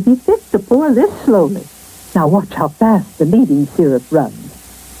got to be thick to pour this slowly. Now watch how fast the leading syrup runs.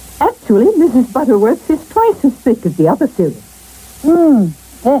 Actually, Mrs. Butterworth's is twice as thick as the other syrup.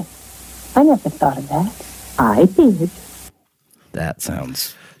 Thick. I never thought of that. I did. That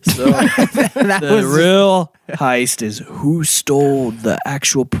sounds... So the real heist is who stole the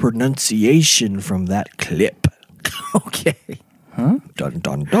actual pronunciation from that clip. Okay, Dun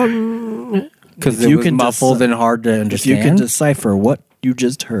dun dun. because If it you was can muffled deci- and hard to If understand. you can decipher what you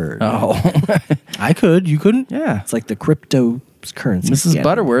just heard, Oh, I could. You couldn't. yeah. it's like the cryptocurrency. Mrs. scandal.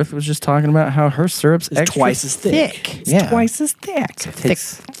 Butterworth was just talking about how her syrup's It's extra twice as thick. Yeah. Twice as thick.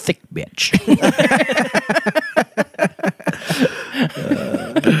 Thick bitch.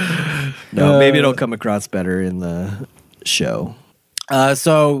 No, maybe it'll come across better in the show.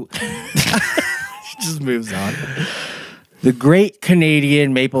 So Just moves on. the Great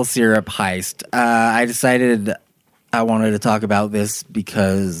Canadian Maple Syrup Heist. I decided I wanted to talk about this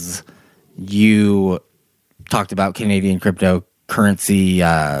because you talked about Canadian cryptocurrency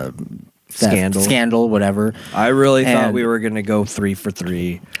scandal, whatever. I really thought And- we were going to go 3 for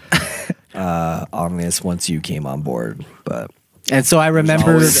 3 on this once you came on board, but And so I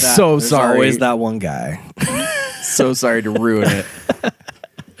remember always that- So there's sorry. always that one guy. So sorry to ruin it.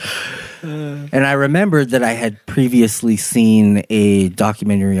 And I remembered that I had previously seen a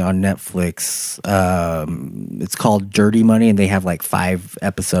documentary on Netflix. It's called Dirty Money, and they have like 5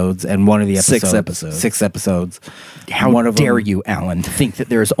 episodes. And one of the episodes, 6 episodes. 6 episodes. How one of dare them, you, Alan, think that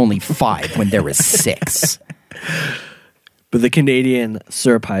there is only 5 when there is 6? But the Canadian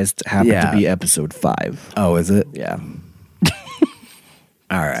syrup heist happened Yeah. to be episode 5. Oh, is it? Yeah.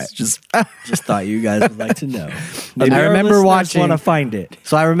 All right. Just thought you guys would like to know. I remember watching. Want to find it.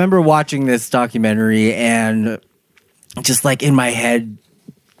 So I remember watching this documentary and just like in my head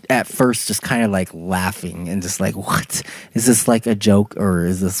at first just kind of like laughing and just like, what? Is this like a joke or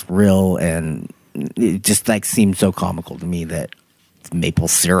is this real? And it just like seemed so comical to me that it's maple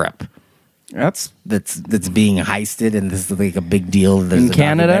syrup That's that's being heisted and this is like a big deal. There's In a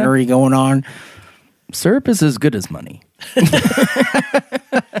Canada? documentary going on. syrup is as good as money.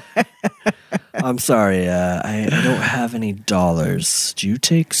 I'm sorry, I don't have any dollars. Do you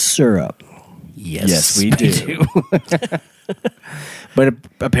take syrup? Yes, we do. But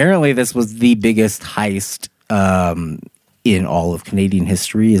apparently this was the biggest heist in all of Canadian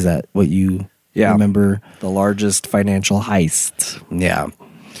history. Is that what you remember? The largest financial heist. Yeah.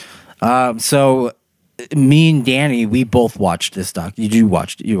 So me and Danny, we both watched this doc. You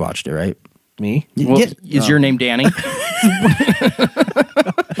watched it, right? Me? Well, Yeah. is your name Danny?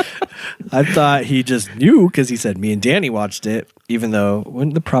 I thought he just knew because he said me and Danny watched it, even though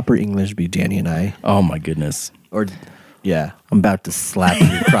wouldn't the proper English be Danny and I? Oh my goodness. Or, yeah. I'm about to slap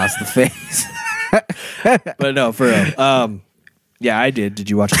you across the face. But no, for real. Yeah, I did. Did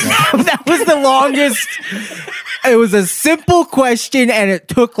you watch it? That was the longest. It was a simple question, and it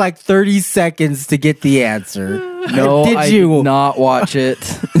took like 30 seconds to get the answer. No, Did I you? did not watch it.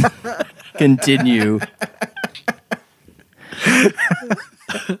 Continue.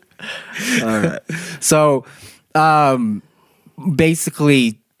 So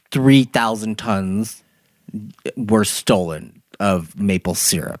Basically 3,000 tons were stolen of maple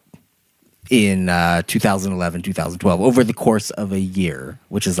syrup in 2011, 2012 over the course of a year,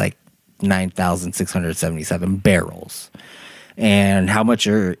 which is like 9,677 barrels. And how much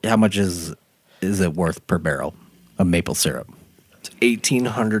is it worth per barrel of maple syrup? It's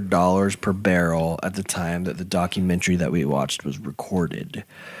 $1,800 per barrel at the time that the documentary that we watched was recorded.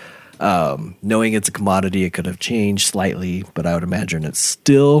 Knowing it's a commodity, it could have changed slightly, but I would imagine it's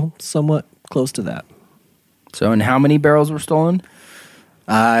still somewhat close to that. So, and how many barrels were stolen?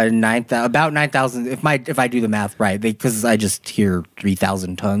 About 9,000. If I do the math right, because I just hear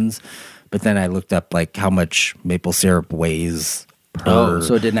 3,000 tons, but then I looked up like how much maple syrup weighs per.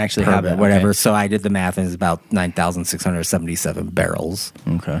 So it didn't actually have it. Whatever. Okay. So I did the math, and it's about 9,677 barrels.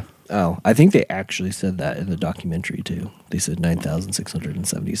 Okay. Oh, I think they actually said that in the documentary too. They said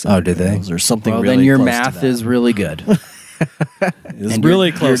 9,677. Oh, did they? Or something Well, really then your close to math that. is really good. It's And really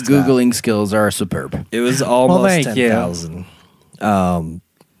your close to that. Googling skills are superb. It was almost thank you. 10,000.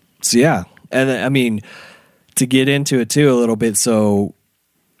 So yeah, and I mean, to get into it too a little bit, so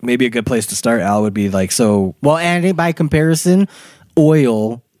maybe a good place to start, Al, would be like, so Well, and by comparison,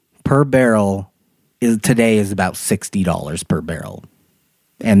 oil per barrel today is about $60 per barrel.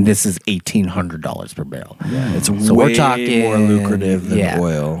 And this is $1,800 per barrel. yeah, it's So way we're talking more lucrative than yeah.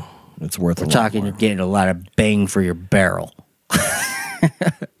 oil. It's worth a We're lot talking more. you're getting a lot of bang for your barrel.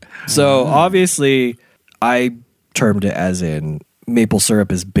 So obviously, I termed it as in maple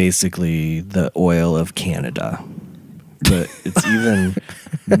syrup is basically the oil of Canada, but it's even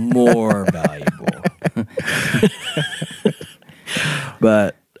more valuable.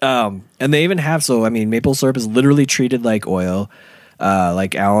 But and they even have, so I mean, maple syrup is literally treated like oil.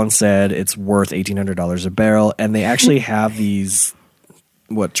 Like Alan said, it's worth $1,800 a barrel, and they actually have these.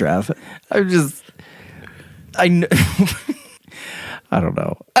 What, Trav? I don't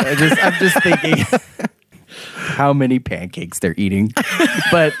know. I'm just thinking how many pancakes they're eating.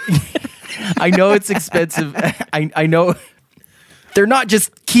 But I know it's expensive. I know they're not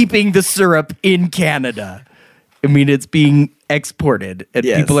just keeping the syrup in Canada. I mean, it's being exported and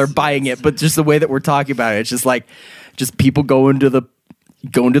Yes. people are buying it, but just the way that we're talking about it, it's just like people going to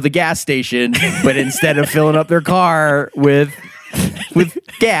the gas station, but instead of filling up their car with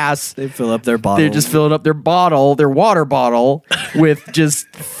gas, They fill up their bottle. they're just filling up their water bottle with just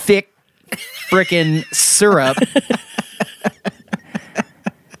thick frickin' syrup.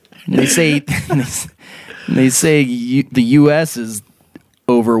 And they say the U.S. is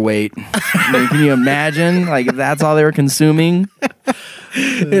overweight. I mean, can you imagine? Like, if that's all they were consuming.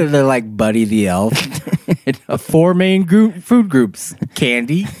 They're like Buddy the Elf. Four main food groups: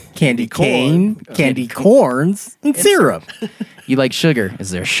 candy cane, candy corns, and syrup. You like sugar?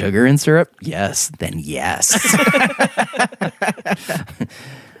 Is there sugar in syrup? Yes. Then yes.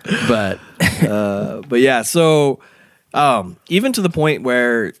 But yeah, so even to the point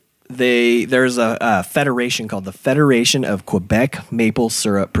where there's a federation called the Federation of Quebec Maple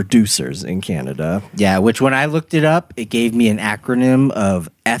Syrup Producers in Canada. Yeah, which when I looked it up, it gave me an acronym of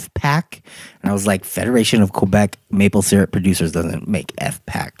FPAC, and I was like, Federation of Quebec Maple Syrup Producers doesn't make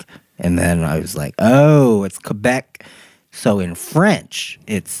FPAC. And then I was like, oh, it's Quebec. So in French,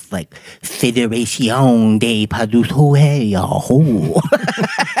 it's like Fédération des producteurs.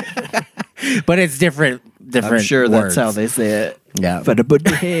 But it's different. I'm sure words. that's how they say it. Yeah.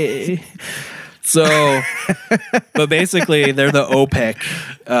 So, but basically, they're the OPEC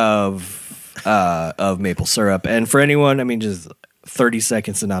of maple syrup. And for anyone, I mean, just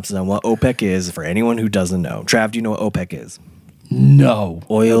 30-second synopsis on what OPEC is for anyone who doesn't know. Trav, do you know what OPEC is? no.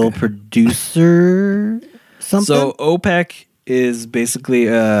 Oil producer something? So OPEC is basically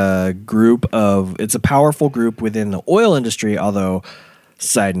a group of, it's a powerful group within the oil industry, although,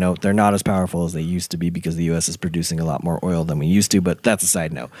 side note, they're not as powerful as they used to be because the U.S. is producing a lot more oil than we used to, but that's a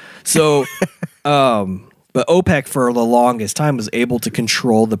side note. So, but OPEC for the longest time was able to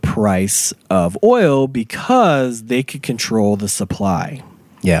control the price of oil because they could control the supply.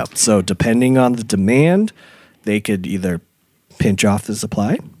 Yeah. So depending on the demand, they could either pinch off the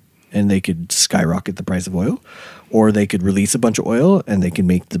supply and they could skyrocket the price of oil, or they could release a bunch of oil and they could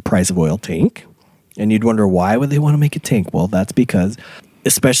make the price of oil tank. And you'd wonder, why would they want to make it tank? Well, that's because,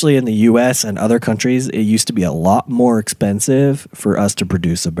 especially in the U.S. and other countries, it used to be a lot more expensive for us to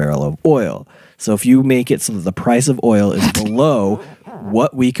produce a barrel of oil. So if you make it so that the price of oil is below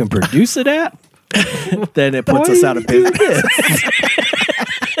what we can produce it at, then it puts us out of business.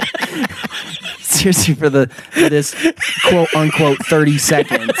 Seriously, for this quote unquote 30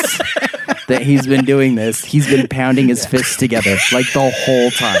 seconds that he's been doing this, he's been pounding his fists together like the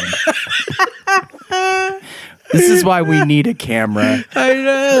whole time. This is why we need a camera. I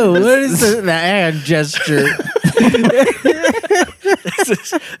know. What is the hand gesture?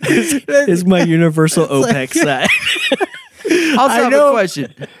 This is my universal OPEC side. Also, I have a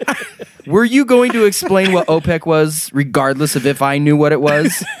question. Were you going to explain what OPEC was, regardless of if I knew what it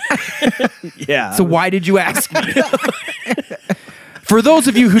was? Yeah. So why did you ask me? For those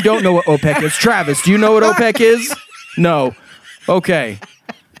of you who don't know what OPEC is, Travis, do you know what OPEC is? No. Okay.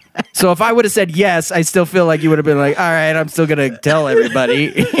 So if I would have said yes, I still feel like you would have been like, all right, I'm still going to tell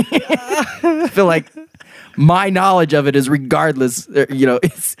everybody. I feel like my knowledge of it is regardless,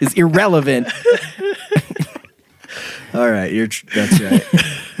 is irrelevant. All right, that's right.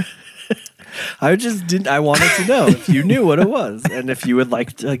 I wanted to know if you knew what it was and if you would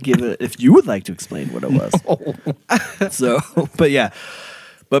like to explain what it was. So,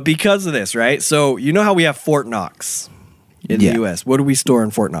 but because of this, right? So, you know how we have Fort Knox in the US. What do we store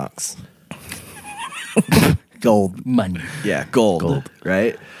in Fort Knox? Gold. Money. Yeah, gold,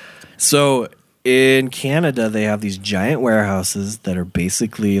 right? So, in Canada, they have these giant warehouses that are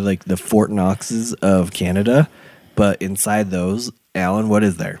basically like the Fort Knoxes of Canada, but inside those, Alan, what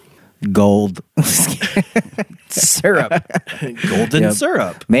is there? Gold. Syrup. Golden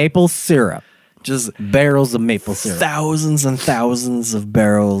syrup. Maple syrup. Just barrels of maple syrup. Thousands and thousands of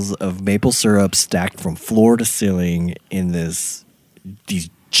barrels of maple syrup stacked from floor to ceiling in these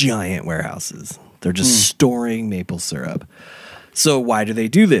giant warehouses. They're just storing maple syrup. So why do they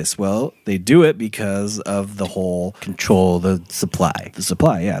do this? Well, they do it because of the whole control the supply. The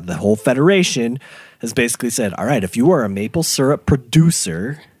supply, yeah. The whole federation has basically said, all right, if you are a maple syrup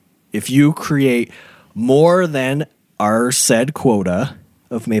producer, if you create more than our said quota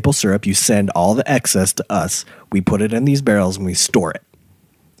of maple syrup, you send all the excess to us. We put it in these barrels and we store it,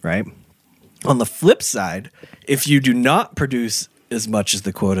 right? On the flip side, if you do not produce as much as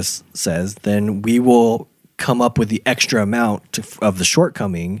the quota says, then we will come up with the extra amount of the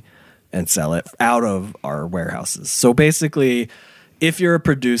shortcoming and sell it out of our warehouses. So basically, if you're a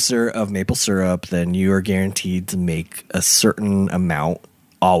producer of maple syrup, then you are guaranteed to make a certain amount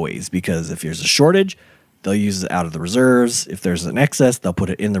always, because if there's a shortage, they'll use it out of the reserves. If there's an excess, they'll put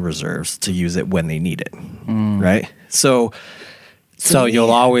it in the reserves to use it when they need it, right? So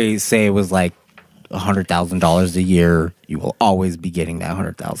you'll always say it was like $100,000 a year. You will always be getting that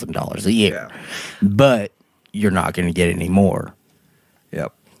 $100,000 a year, but you're not going to get any more.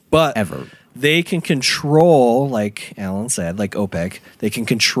 Yep. But ever. They can control, like Alan said, like OPEC, they can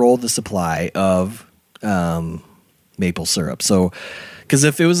control the supply of maple syrup. So, because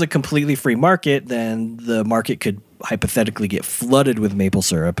if it was a completely free market, then the market could hypothetically get flooded with maple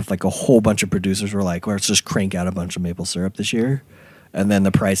syrup. If like a whole bunch of producers were like, well, let's just crank out a bunch of maple syrup this year, and then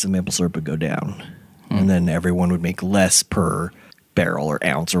the price of maple syrup would go down. And then everyone would make less per barrel or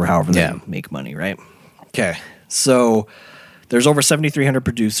ounce or however they make money, right? Okay, so there's over 7,300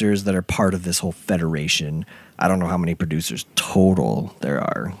 producers that are part of this whole federation. I don't know how many producers total there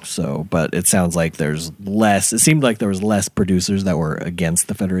are. So, but it sounds like there's less. It seemed like there was less producers that were against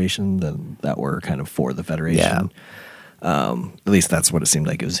the federation than that were kind of for the federation. Yeah. At least that's what it seemed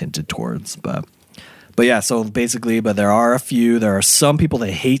like it was hinted towards. But yeah. So basically, but there are a few. There are some people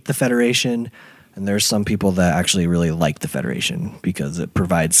that hate the federation, and there's some people that actually really like the federation because it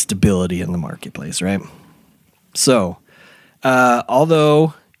provides stability in the marketplace, right? So,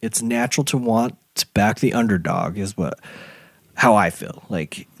 although it's natural to want to back the underdog is how I feel.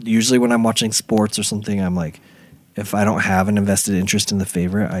 Like usually when I'm watching sports or something, I'm like, if I don't have an invested interest in the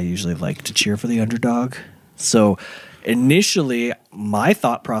favorite, I usually like to cheer for the underdog. So initially my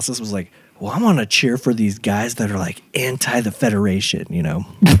thought process was like, well, I want to cheer for these guys that are like anti the federation, you know?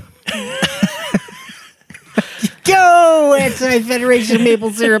 Go anti-federation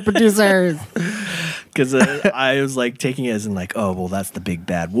maple syrup producers. Because I was like taking it as in like, oh, well, that's the big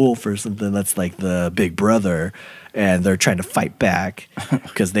bad wolf or something. That's like the big brother. And they're trying to fight back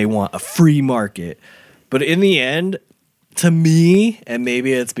because they want a free market. But in the end, to me, and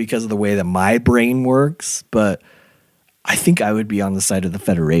maybe it's because of the way that my brain works, but I think I would be on the side of the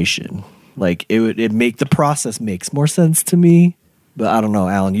federation. Like it make the process makes more sense to me. But I don't know,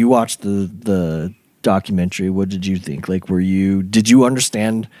 Alan, you watched the documentary. What did you think? Like, did you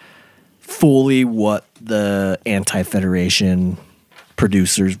understand fully what the anti-federation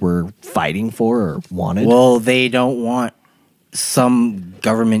producers were fighting for or wanted? Well, they don't want some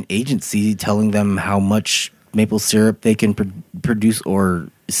government agency telling them how much maple syrup they can produce or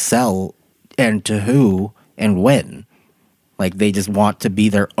sell and to who and when. Like, they just want to be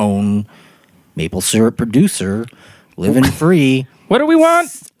their own maple syrup producer, living free. What do we want?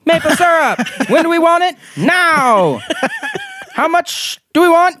 Maple syrup. When do we want it? Now. How much do we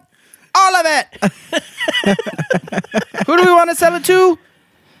want? All of it. Who do we want to sell it to?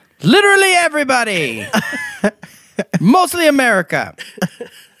 Literally everybody. Mostly America.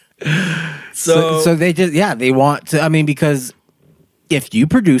 So they just they want to. I mean, because if you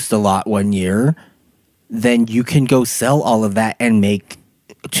produced a lot one year, then you can go sell all of that and make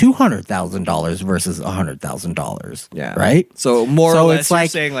 $200,000 versus $100,000. Yeah. Right. So more or less, it's like, you're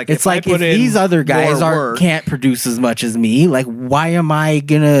saying like it's if I like put if in these other guys more work- can't produce as much as me, like why am I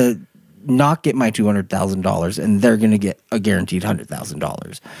gonna not get my $200,000 and they're gonna get a guaranteed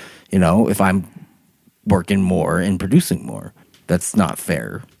 $100,000? You know, if I'm working more and producing more, that's not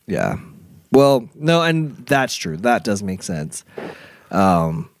fair. Yeah. Well, no, and that's true. That does make sense.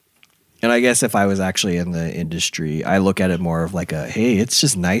 And I guess if I was actually in the industry, I look at it more of like hey, it's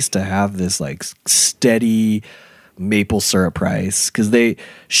just nice to have this like steady maple syrup price, because they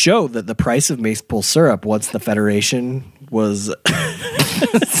show that the price of maple syrup once the Federation was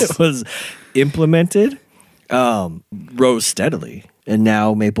was implemented rose steadily, and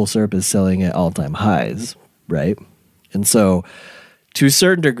now maple syrup is selling at all-time highs, right? And so to a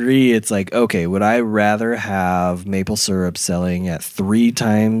certain degree, it's like, okay, would I rather have maple syrup selling at 3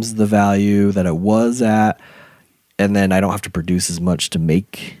 times the value that it was at, and then I don't have to produce as much to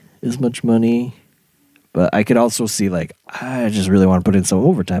make as much money? But I could also see like, I just really want to put in some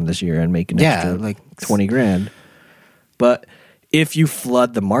overtime this year and make an extra like 20 grand. But if you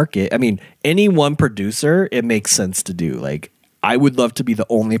flood the market, I mean, any one producer, it makes sense to do. Like, I would love to be the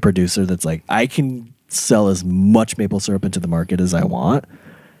only producer that's like, I can sell as much maple syrup into the market as I want,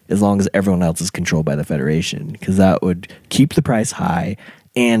 as long as everyone else is controlled by the Federation, because that would keep the price high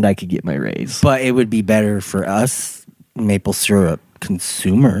and I could get my raise. But it would be better for us maple syrup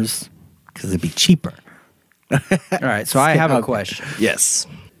consumers because it'd be cheaper. All right, so I have a question. Yes.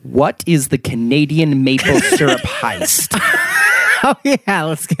 What is the Canadian maple syrup heist? Oh yeah,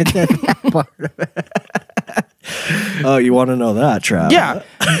 let's get to that part of it. Oh, you want to know that, Trav? Yeah.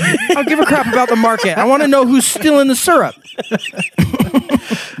 I'll give a crap about the market. I want to know who's stealing the syrup.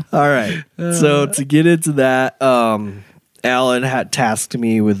 All right. So to get into that, Alan had tasked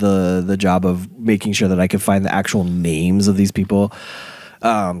me with the job of making sure that I could find the actual names of these people,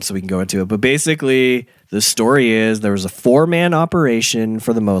 so we can go into it. But basically, the story is there was a 4-man operation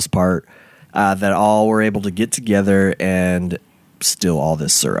for the most part that all were able to get together and steal all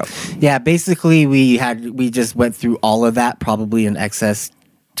this syrup. Yeah, basically we just went through all of that probably in excess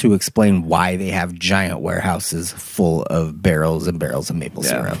to explain why they have giant warehouses full of barrels and barrels of maple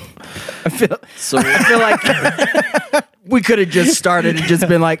syrup. I feel like we could have just started and just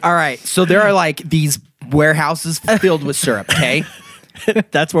been like, all right, so there are like these warehouses filled with syrup, okay?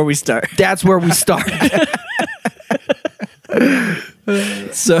 That's where we start. That's where we start.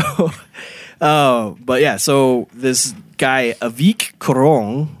 So, but yeah, so this guy, Avik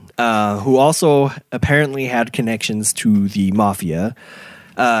Korong, who also apparently had connections to the mafia,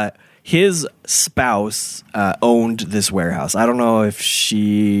 his spouse owned this warehouse. I don't know if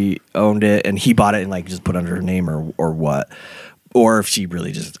she owned it and he bought it and like just put under her name or what, or if she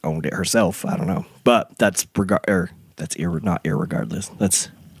really just owned it herself. I don't know, but that's regardless. That's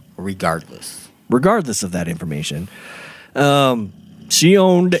regardless of that information. She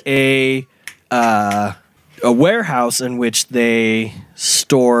owned a warehouse in which they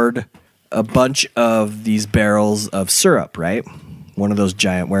stored a bunch of these barrels of syrup, right? One of those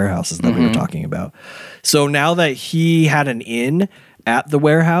giant warehouses that we were talking about. So now that he had an in at the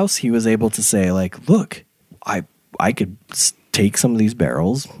warehouse, he was able to say like, look, I could take some of these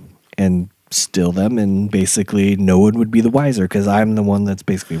barrels and steal them, and basically no one would be the wiser because I'm the one that's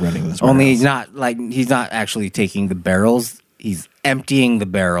basically running this warehouse. Only he's not actually taking the barrels, he's emptying the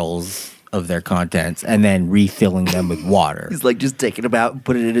barrels of their contents and then refilling them with water. He's like just taking them out and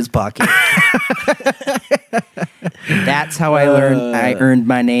put it in his pocket. That's how I learned. I earned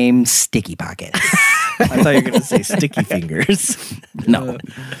my name, Sticky Pockets. I thought you were going to say Sticky Fingers. No,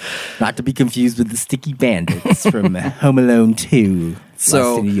 not to be confused with the Sticky Bandits from Home Alone 2. So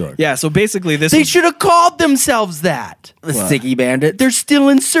Lost in New York. Yeah, so basically this They should have called themselves that. The Sticky Bandit. They're still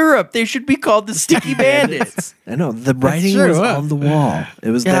in syrup. They should be called the Sticky Bandits. I know the writing true, was huh? on the wall.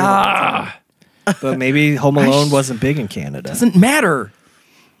 It was there. But maybe Home Alone wasn't big in Canada. Doesn't matter.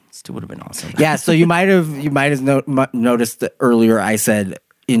 Still would have been awesome. Yeah, so you might have noticed that earlier I said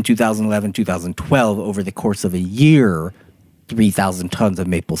in 2011, 2012, over the course of a year, 3,000 tons of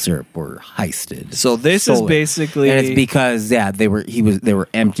maple syrup were heisted. So this is basically, and it's because they were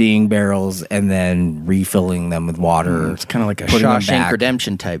emptying barrels and then refilling them with water. It's kind of like a putting them Shawshank back.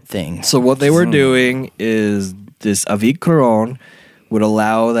 Redemption type thing. So what they were doing is this Avik Coron would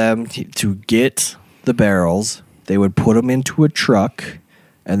allow them to get the barrels. They would put them into a truck,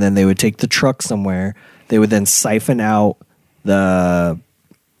 and then they would take the truck somewhere. They would then siphon out the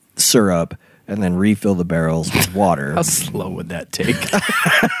syrup and then refill the barrels with water. How slow would that take?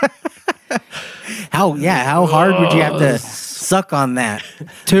 How hard would you have to suck on that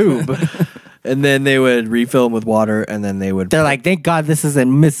tube? And then they would refill them with water, and then they would... They're like, thank God this isn't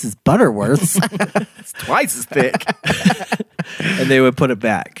Mrs. Butterworth's. It's twice as thick. And they would put it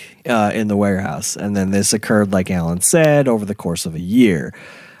back in the warehouse. And then this occurred, like Alan said, over the course of a year.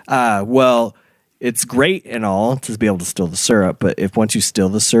 Well, it's great and all to be able to still the syrup, but if once you still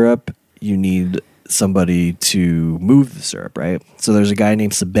the syrup, you need somebody to move the syrup, right? So there's a guy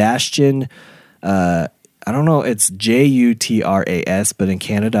named Sebastian. I don't know, it's Jutras, but in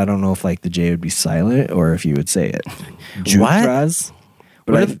Canada, I don't know if like the J would be silent or if you would say it. Jutras.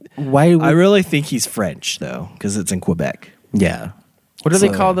 But I really think he's French though, because it's in Quebec. Yeah. What do they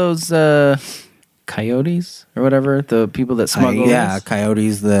call those coyotes or whatever? The people that smuggle. Yeah,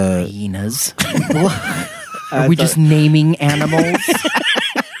 coyotes. The hyenas. Are we just naming animals?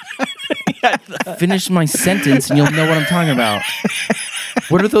 Finish my sentence and you'll know what I'm talking about.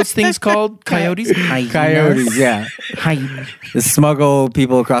 What are those things called? Coyotes? Hyenas? Coyotes, yeah. They smuggle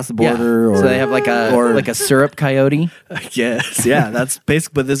people across the border. Yeah. Or, so they have like a syrup coyote? Yes, yeah, that's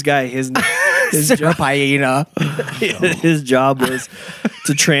basically, but this guy, his syrup hyena. His job was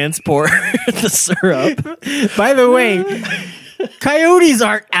to transport the syrup. By the way, coyotes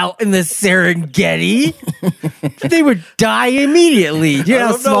aren't out in the Serengeti. They would die immediately. You know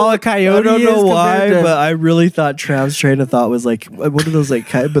how small a coyote is? I don't know why, but I really thought Trav's train of thought was like, what are those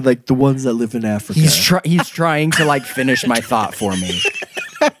like, but like the ones that live in Africa. He's trying to like finish my thought for me.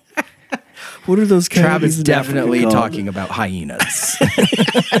 What are those coyotes? Trav is definitely talking about hyenas.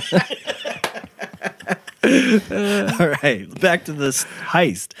 All right, back to this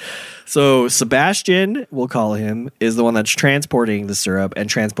heist. So Sebastian, we'll call him, is the one that's transporting the syrup and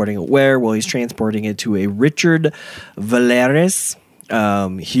transporting it where? Well, he's transporting it to a Richard Valeris.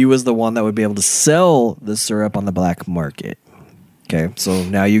 He was the one that would be able to sell the syrup on the black market. Okay, so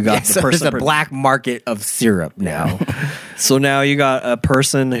now you got the person. There's a black market of syrup now. So now you got a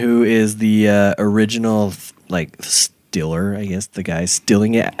person who is the original, like, stealer, I guess, the guy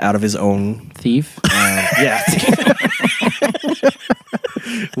stealing it out of his own thief. Yeah.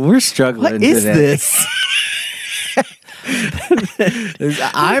 We're struggling. What is today. this?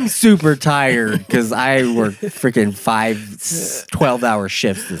 I'm super tired because I work freaking 12-hour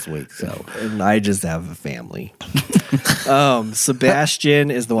shifts this week. So, and I just have a family.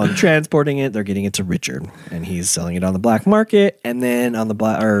 Sebastian is the one transporting it. They're getting it to Richard, and he's selling it on the black market. And then on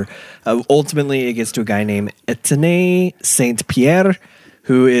the ultimately, it gets to a guy named Etienne Saint Pierre,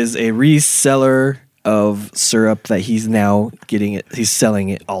 who is a reseller of syrup that he's now getting it. He's selling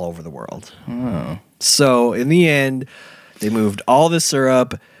it all over the world. Oh. So in the end, they moved all the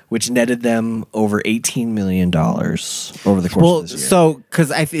syrup, which netted them over $18 million over the course of this year. So,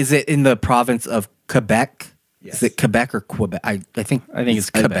 because is it in the province of Quebec? Yes. Is it Quebec or Quebec? I think it's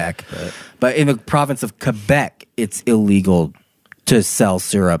Quebec. But in the province of Quebec, it's illegal to sell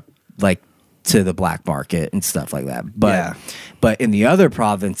syrup like to the black market and stuff like that. But in the other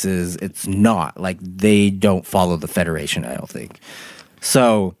provinces, it's not. Like, they don't follow the federation, I don't think.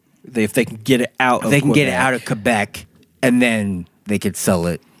 So if they can get it out of they can Quebec. get it out of Quebec, and then they could sell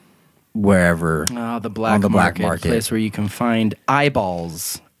it wherever. The black market, place where you can find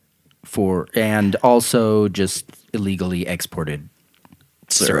eyeballs for, and also just illegally exported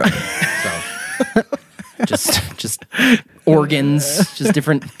syrup. So just organs, just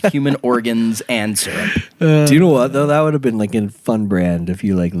different human organs and syrup. Do you know what though? That would have been like a fun brand if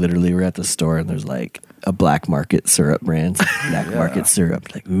you like literally were at the store and there's like a black market syrup brand, black market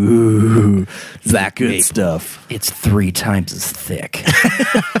syrup, like ooh, Black good maple. stuff. It's 3 times as thick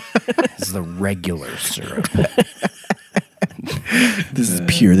as the regular syrup. This is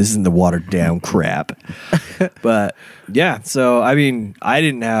pure. This isn't the watered down crap. But yeah, so I mean, I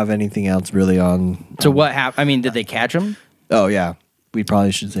didn't have anything else really on. So what happened? I mean, did they catch him? Oh yeah, we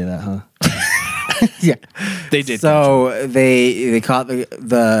probably should say that, huh? Yeah, they did. So they caught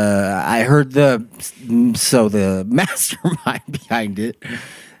the. I heard the mastermind behind it.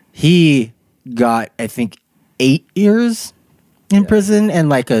 He got, I think, 8 years in prison and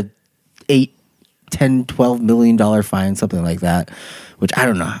like a $10-12 million fine, something like that. Which I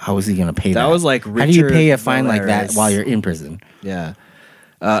don't know, how is he going to pay that? That was like how do you pay a fine like that Valeris. while you're in prison? Yeah.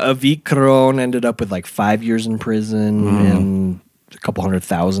 Avik Caron ended up with like 5 years in prison and a couple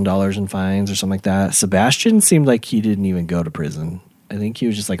 $100,000 in fines or something like that. Sebastian seemed like he didn't even go to prison. I think he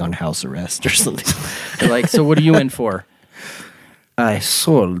was just like on house arrest or something. They're like, so what are you in for? I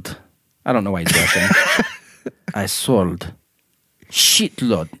sold. I don't know why he's Russian. I sold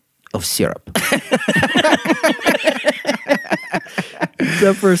shitload of syrup.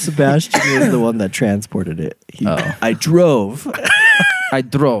 Except for Sebastian was the one that transported it. I drove. I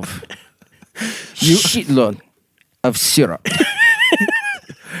drove shitload of syrup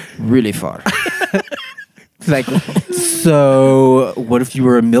really far. Like, so what if you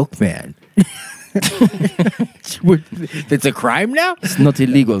were a milkman? It's a crime now? It's not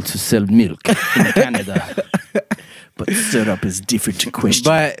illegal to sell milk in Canada. But syrup is different to question.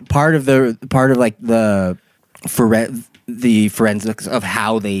 But part of like the forensics of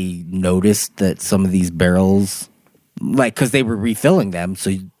how they noticed that some of these barrels, like, because they were refilling them, so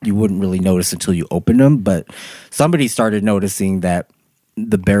you wouldn't really notice until you opened them. But somebody started noticing that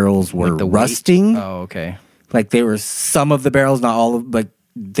the barrels were the rusting. weight? Oh, okay. Like they were some of the barrels, not all of, like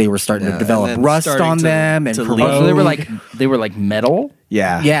they were starting to develop rust on them and corrode. Oh, so they were like metal.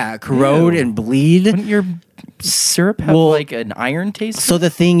 Yeah, corrode and bleed. Wouldn't your syrup have like an iron taste? So the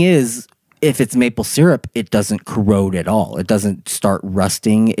thing is, if it's maple syrup, it doesn't corrode at all. It doesn't start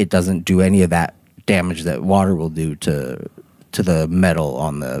rusting. It doesn't do any of that damage that water will do to the metal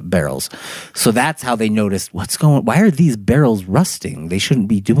on the barrels. So that's how they noticed why are these barrels rusting? They shouldn't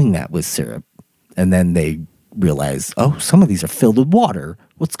be doing that with syrup. And then they realize, oh, some of these are filled with water.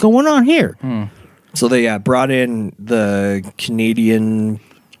 What's going on here? So they brought in the Canadian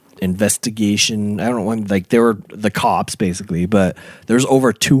investigation. I don't know when, like they were the cops basically, but there's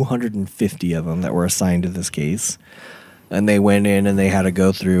over 250 of them that were assigned to this case. And they went in and they had to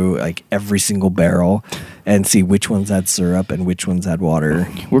go through like every single barrel and see which ones had syrup and which ones had water.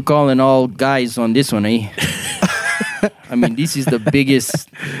 We're calling all guys on this one, eh? I mean, this is the biggest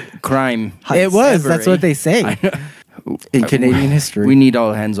crime. It was. ever, That's eh? what they say in Canadian history. We need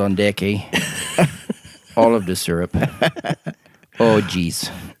all hands on deck, eh? All of the syrup. Oh, jeez.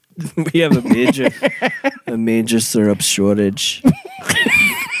 We have a major syrup shortage.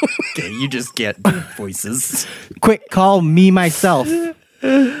 Okay, you just get voices. Quick, call me myself.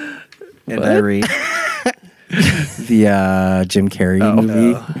 And Irene. The Jim Carrey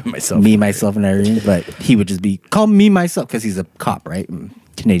movie. Myself, and Irene. But he would just be, call me myself, because he's a cop, right?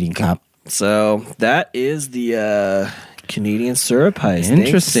 Canadian cop. So that is the Canadian syrup heist.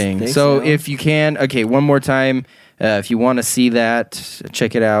 Interesting. Thanks, so Al. if you can, okay, one more time. If you want to see that,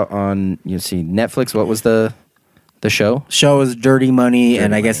 check it out on, Netflix. What was the show? Show is Dirty Money,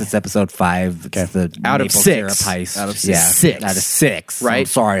 and I guess it's episode 5. It's the Out of maple 6. syrup heist. Out of Yeah, 6. Out of 6. Right. I'm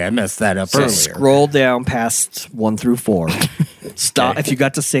sorry, I messed that up So earlier. scroll down past 1 through 4. Stop. If you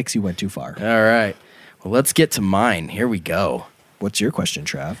got to 6, you went too far. All right. Well, let's get to mine. Here we go. What's your question,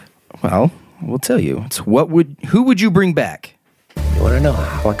 Trav? Well, we'll tell you. It's who would you bring back? You want to know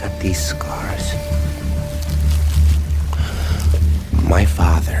how I got these scars? My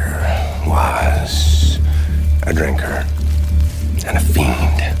father was a drinker and a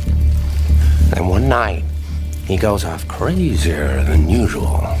fiend. And one night, he goes off crazier than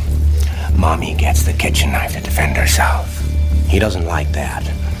usual. Mommy gets the kitchen knife to defend herself. He doesn't like that.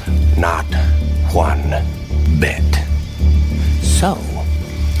 Not one bit. So,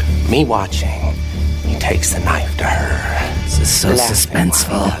 me watching, he takes the knife to her. This is so Laughing while he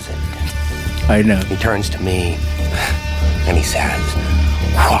suspenseful. does it. I know. He turns to me and he says,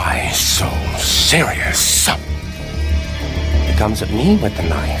 "Why so serious?" He comes at me with the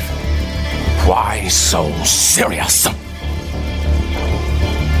knife. "Why so serious?"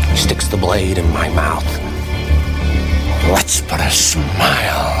 He sticks the blade in my mouth. Let's put a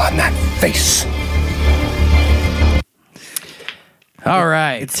smile on that face. All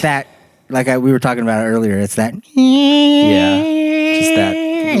right. It's that, like we were talking about earlier, it's that Yeah. Just that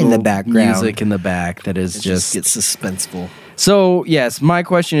in the background. music in the back that is just gets suspenseful. So, yes, my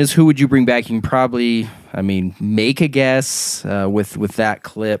question is, who would you bring back? You can probably, make a guess with that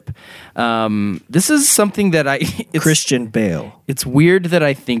clip. This is something that Christian Bale. It's weird that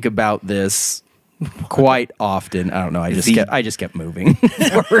I think about this quite often. I don't know. I just kept moving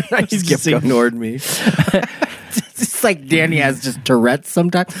forward. I just kept going. ignored me. It's like Danny has just Tourette's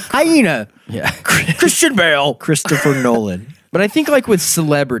sometimes. Hyena. Yeah. Christian Bale. Christopher Nolan. But I think like with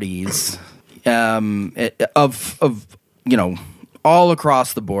celebrities, all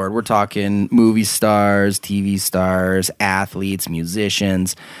across the board, we're talking movie stars, TV stars, athletes,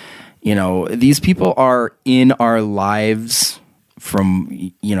 musicians. These people are in our lives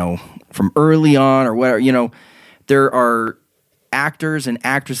from early on or whatever. There are actors and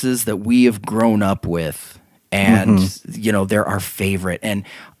actresses that we have grown up with, and they're our favorite. And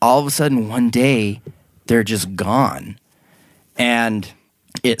all of a sudden, one day, they're just gone. And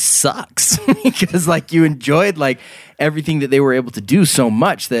it sucks because you enjoyed everything that they were able to do so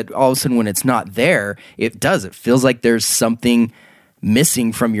much that all of a sudden when it's not there, it feels like there's something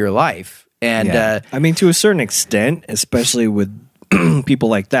missing from your life. And I mean, to a certain extent, especially with people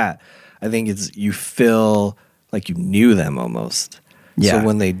like that, I think you feel like you knew them almost. Yeah. So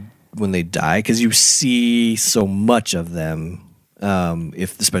when they die, because you see so much of them,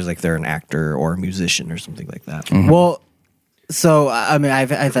 especially like they're an actor or a musician or something like that. Mm-hmm. Well, so I mean, I've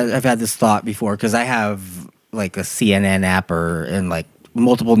had this thought before because I have like a CNN app and like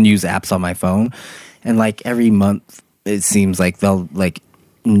multiple news apps on my phone, and like every month it seems like they'll like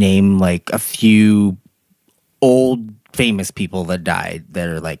name like a few old famous people that died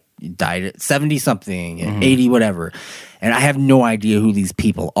at 70 something, 80 whatever, and I have no idea who these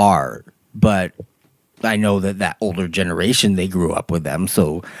people are, but I know that older generation, they grew up with them,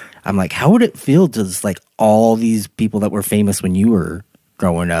 so I'm like, how would it feel to just like all these people that were famous when you were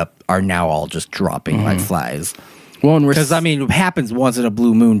growing up are now all just dropping like flies? Well, Because I mean, it happens once in a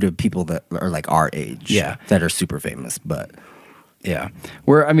blue moon to people that are like our age, Yeah. that are super famous. But yeah,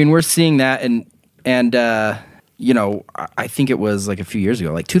 we're seeing that, and you know, I think it was like a few years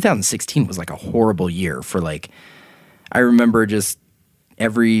ago, like 2016 was like a horrible year for like, I remember just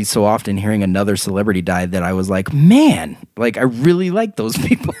every so often hearing another celebrity die that I was like, man, like I really like those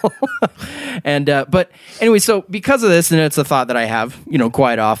people. And but anyway, so because of this, and it's a thought that I have, you know,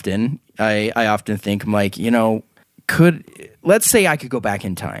 quite often, I often think, I'm like, you know, let's say I could go back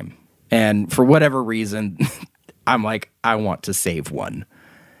in time, and for whatever reason, I'm like, I want to save one.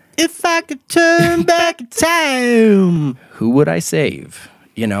 if I could turn back in time, who would I save?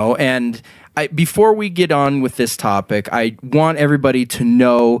 You know, and before we get on with this topic, I want everybody to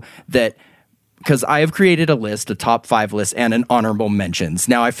know that, because I have created a list, a top 5 list, and an honorable mentions.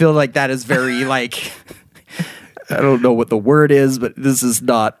 Now, I feel like that is very, like, I don't know what the word is, but this is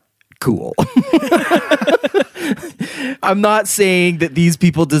not cool. I'm not saying that these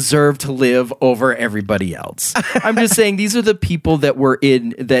people deserve to live over everybody else. I'm just saying these are the people that were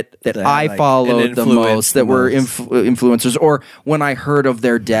that I like, followed the most, that were influencers, or when I heard of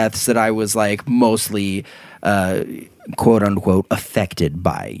their deaths that I was like mostly quote unquote affected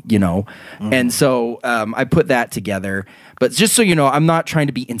by, you know. And so I put that together. But just so you know, I'm not trying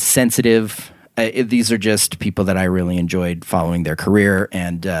to be insensitive. These are just people that I really enjoyed following their career,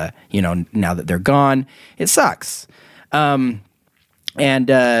 and you know, now that they're gone, it sucks. And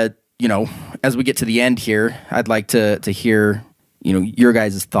you know, as we get to the end here, I'd like to hear, you know, your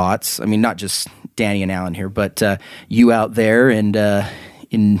guys' thoughts. I mean, not just Danny and Alan here, but you out there and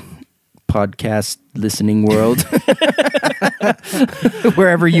in podcast listening world,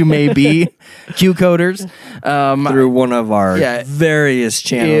 wherever you may be, Q coders, through one of our various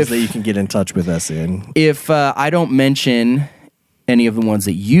channels that you can get in touch with us in. If I don't mention any of the ones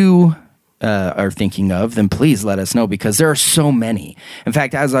that you are thinking of, then please let us know, because there are so many. In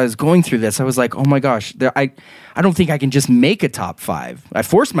fact, as I was going through this, I was like, oh my gosh, I don't think I can just make a top 5. I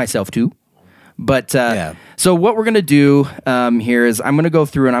forced myself to. But so what we're gonna do here is I'm gonna go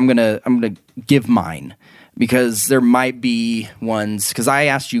through and I'm gonna give mine, because there might be ones, because I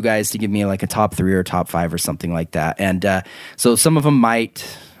asked you guys to give me like a top 3 or top 5 or something like that, and so some of them might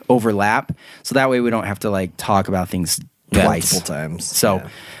overlap, so that way we don't have to like talk about things twice, multiple times. So,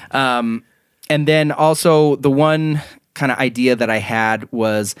 and then also the one kind of idea that I had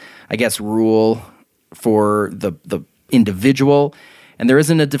was, I guess, rule for the individual. And there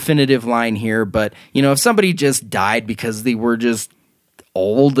isn't a definitive line here, but, you know, if somebody just died because they were just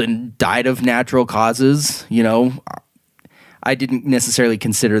old and died of natural causes, you know, I didn't necessarily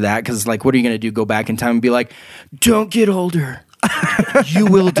consider that, because, like, what are you going to do? Go back in time and be like, don't get older. You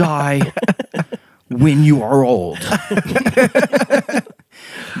will die when you are old.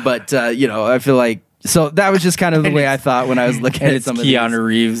 But, you know, I feel like, so that was just kind of the way I thought when I was looking at some of these. Keanu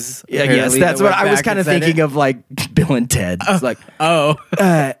Reeves. Yeah, yes, that's what I was kind of thinking of, like Bill and Ted. It's like,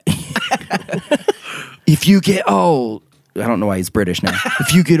 if you get old, I don't know why he's British now.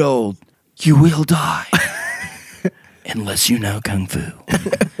 If you get old, you will die. Unless you know Kung Fu.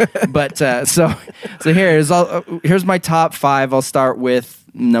 But so here's my top 5. I'll start with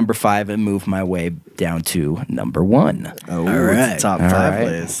number 5 and move my way down to number 1. Oh, all right. Top 5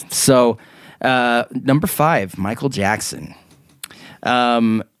 list. So number 5, Michael Jackson.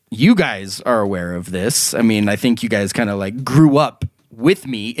 You guys are aware of this. I mean, I think you guys kind of like grew up with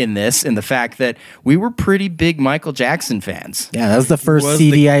me in this, in the fact that we were pretty big Michael Jackson fans. Yeah, that was the first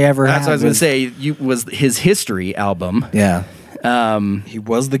CD I ever had. That's what I was going to say. Was his History album. Yeah. He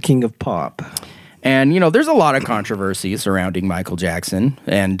was the king of pop. And, you know, there's a lot of controversy surrounding Michael Jackson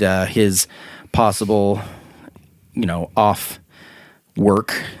and his possible, you know,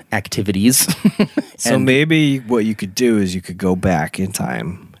 off-work activities. So maybe what you could do is you could go back in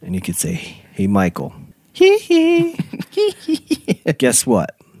time and you could say, hey, Michael, Guess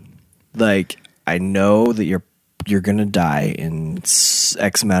what? Like, I know that you're gonna die in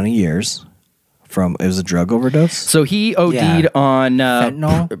X amount of years from, it was a drug overdose. So he OD'd on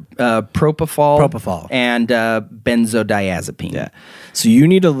Fentanyl? propofol and benzodiazepine. Yeah. So you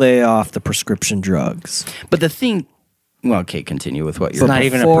need to lay off the prescription drugs. But the thing, well, okay, continue with what It's you're. not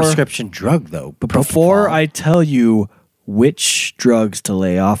even a before- prescription drug, though. But Before I tell you which drugs to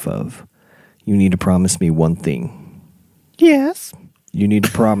lay off of, you need to promise me one thing. Yes. You need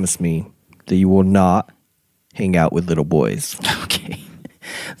to promise me that you will not hang out with little boys. Okay.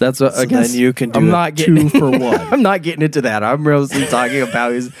 That's what So I guess. then you can do I'm a not getting, 2 for 1. I'm not getting into that. I'm mostly talking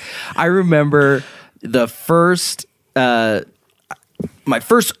about his. I remember the first, my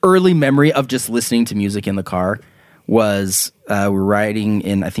first early memory of just listening to music in the car was we're riding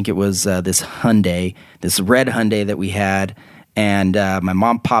in, I think it was this Hyundai, this red Hyundai that we had, and my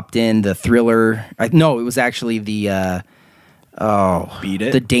mom popped in the Thriller. No, it was actually the Beat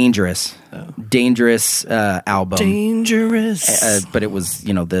It? the Dangerous album. Dangerous. But it was,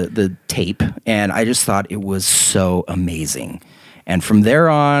 the tape, and I just thought it was so amazing. And from there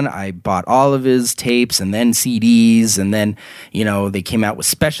on, I bought all of his tapes and then CDs, and then, they came out with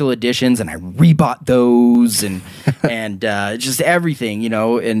special editions, and I rebought those, and just everything,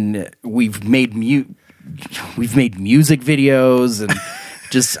 and we've made music videos, and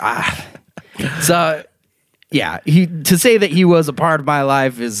just so. Yeah, to say that he was a part of my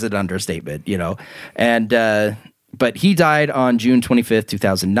life is an understatement, And but he died on June 25th,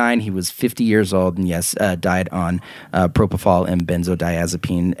 2009. He was 50 years old, and yes, died on propofol and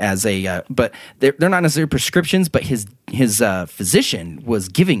benzodiazepine as a. But they're not necessarily prescriptions, but his physician was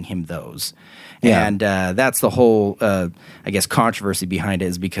giving him those. Yeah. And that's the whole, I guess, controversy behind it,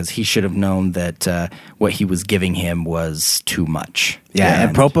 is because he should have known that what he was giving him was too much. Yeah,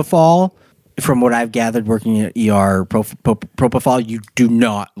 and propofol, from what I've gathered working at ER, propofol, you do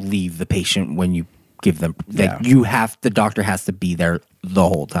not leave the patient when you give them. Like, the doctor has to be there the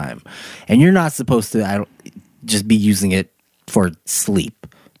whole time. And you're not supposed to just be using it for sleep.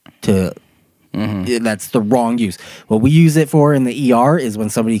 That's the wrong use. What we use it for in the ER is when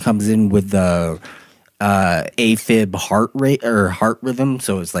somebody comes in with the AFib heart rate or heart rhythm,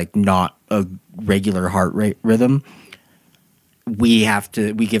 so it's like not a regular heart rate rhythm. We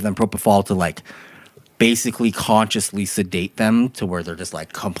give them propofol to like basically consciously sedate them to where they're just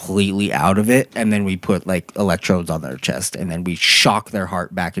like completely out of it, and then we put like electrodes on their chest, and then we shock their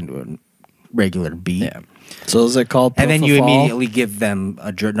heart back into a regular beat. Yeah. So is it called propofol? And then you immediately give them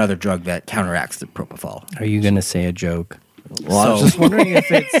another drug that counteracts the propofol. Are you going to say a joke? Well, I was just wondering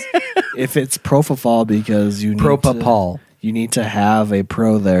if it's propofol because you need Propofol. You need to have a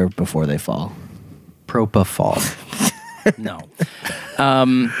pro there before they fall. Propofol. No.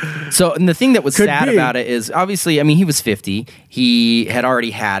 So, and the thing that was sad about it is, obviously, I mean, he was 50. He had already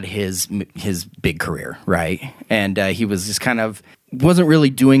had his big career, right? And he was just wasn't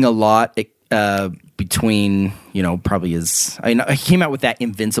really doing a lot between, probably his. I know he came out with that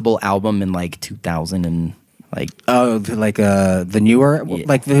Invincible album in like 2000 and like. Oh, like the newer,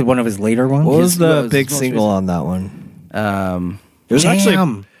 like one of his later ones. What was the big single on that one? It was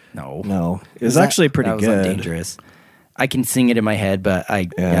actually no. It was actually pretty that was good. Dangerous. I can sing it in my head, but I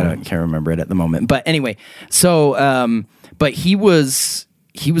can't remember it at the moment. But anyway, so but he was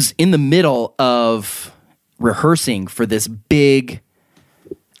in the middle of rehearsing for this big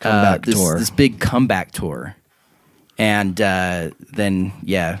comeback tour. This big comeback tour. And then,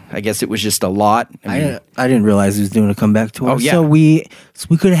 I guess it was just a lot. I didn't realize he was doing a comeback tour. Oh, yeah. So we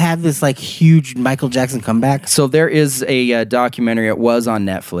could have had this like huge Michael Jackson comeback. So there is a documentary. It was on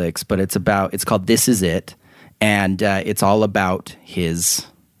Netflix, but it's called This Is It. And it's all about his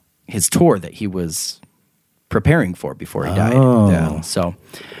tour that he was preparing for before he died. Yeah. So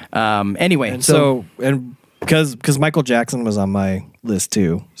anyway, and because Michael Jackson was on my list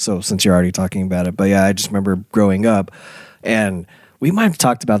too. So since you're already talking about it, but yeah, I just remember growing up, and we might have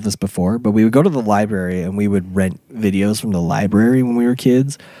talked about this before, but we would go to the library and we would rent videos from the library when we were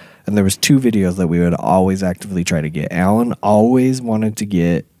kids. And there was 2 videos that we would always actively try to get. Alan always wanted to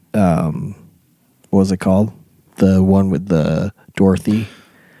get what was it called? The one with the Dorothy.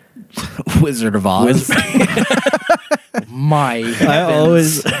 Wizard of Oz. My I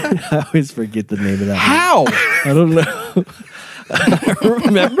always forget the name of that. How? I don't know. I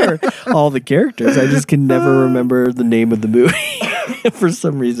remember all the characters. I just can never remember the name of the movie. For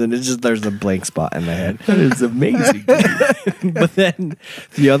some reason, it's just there's a blank spot in my head. It's amazing. But then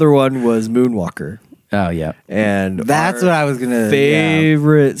the other one was Moonwalker. Oh yeah, and that's what I was gonna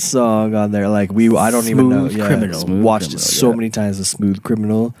favorite song on there. Like I don't even know. Criminal. Watched it so many times. The Smooth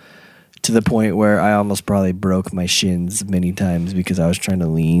Criminal, to the point where I almost probably broke my shins many times because I was trying to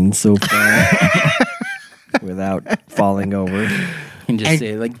lean so far without falling over. And just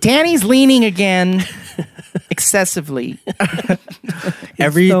say like, Danny's leaning again excessively.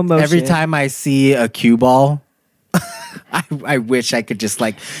 Every slow motion. time I see a cue ball, I wish I could just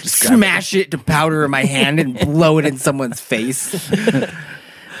like smash it to powder in my hand and blow it in someone's face.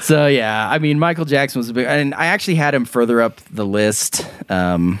 So yeah, I mean, Michael Jackson was a big, and I actually had him further up the list,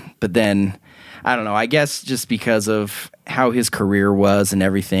 but then I don't know. I guess just because of how his career was and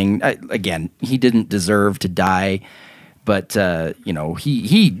everything. Again, he didn't deserve to die, but you know,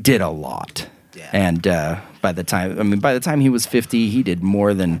 he did a lot. Yeah. And by the time he was 50, he did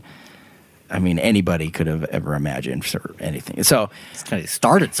more than anybody could have ever imagined for anything. So It's kind of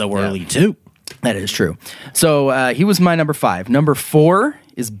started so early too. that is true. So he was my number 5. Number 4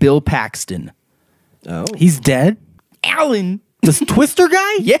 is Bill Paxton. Oh, He's dead. Alan. This Twister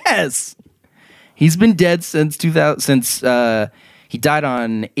guy? Yes. He's been dead since 2000. Since he died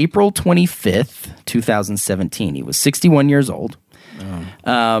on April 25th, 2017. He was 61 years old.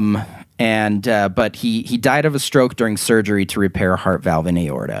 But he died of a stroke during surgery to repair a heart valve and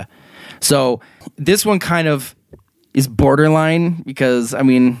aorta. So this one kind of is borderline because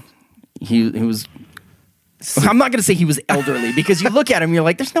he was. I'm not going to say he was elderly because you look at him, you're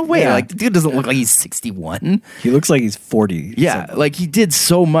like, there's no way. Yeah. Like the dude doesn't look like he's 61. he looks like he's 40. Yeah, like he did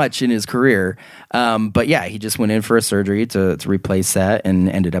so much in his career. But yeah, he just went in for a surgery to replace that and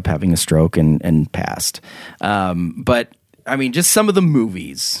ended up having a stroke and passed. But I mean, just some of the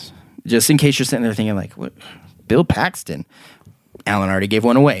movies, just in case you're sitting there thinking like, what? Bill Paxton. Alan already gave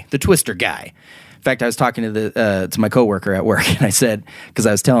one away. The Twister guy. In fact, I was talking to my coworker at work, and I said, because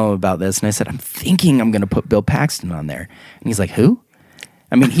I was telling him about this, and I said, I'm thinking I'm going to put Bill Paxton on there. And he's like, who?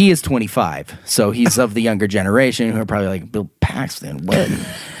 I mean, he is 25, so he's of the younger generation who are probably like, Bill Paxton, what?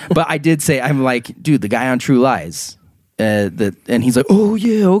 But I did say, I'm like, dude, the guy on True Lies. And he's like, oh,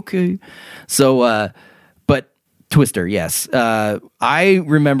 yeah, okay. So, but Twister, yes. I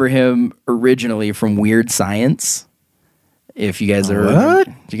remember him originally from Weird Science. If you guys are,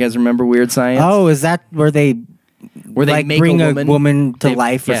 do you guys remember Weird Science? Oh, is that where they like make bring a woman to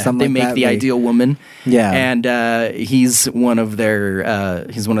life or something? They like make that? the ideal woman. Yeah, and he's one of their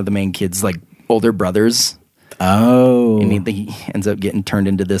he's one of the main kids' like older brothers. Oh, and he ends up getting turned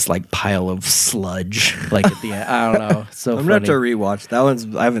into this like pile of sludge. Like at the end, I don't know. So I'm gonna have to rewatch that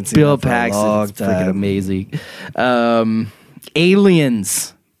one's. I haven't seen Bill that for a long Paxton's freaking time. amazing.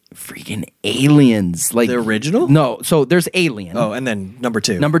 Aliens. Freaking Aliens. Like The original? No, so there's Alien. Oh, and then number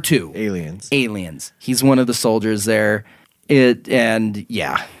 2. Aliens. He's one of the soldiers there. He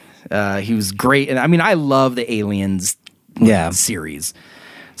was great. And I mean, I love the Aliens series.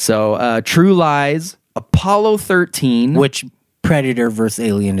 So True Lies, Apollo 13. which Predator versus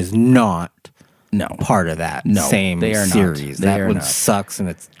Alien is not part of that same they are series. Not. That one sucks and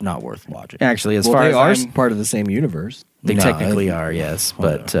it's not worth watching. Actually, as Well, far they are as part of the same universe. they No, technically are, yes,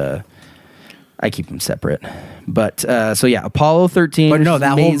 but I keep them separate. But so yeah, Apollo 13. But no, which is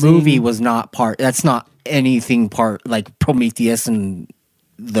that amazing. whole movie was not part. That's not anything part like Prometheus and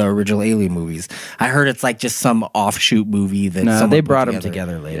the original Alien movies. I heard it's like just some offshoot movie that No, someone they put brought them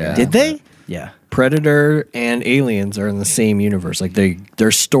together later. Yeah. Did they? Yeah. Predator and Aliens are in the same universe. Like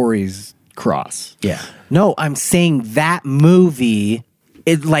their stories cross. Yeah. No, I'm saying that movie.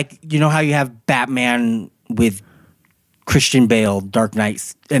 It like you know how you have Batman with Christian Bale, Dark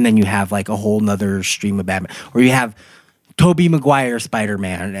Knight, and then you have like a whole nother stream of Batman, or you have Tobey Maguire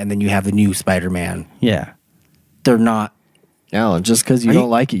Spider-Man, and then you have the new Spider-Man. Yeah. They're not. Alan, just because you don't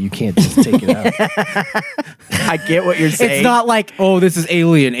like it, you can't just take it out. I get what you're saying. It's not like, oh, this is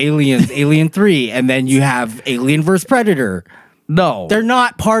Aliens, Alien 3, and then you have Alien vs. Predator. No. They're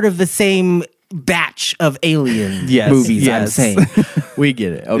not part of the same batch of Alien movies, I'm saying. We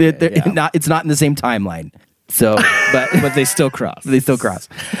get it. Okay, yeah. It's not in the same timeline. So, but they still cross. They still cross.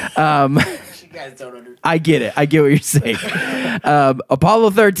 I get it. I get what you're saying. Apollo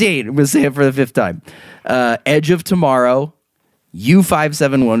 13. I'm going to say it for the 5th time. Edge of Tomorrow.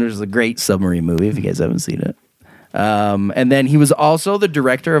 U-571, which is a great submarine movie if you guys haven't seen it. And then he was also the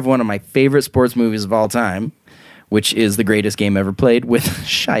director of one of my favorite sports movies of all time, which is The Greatest Game Ever Played with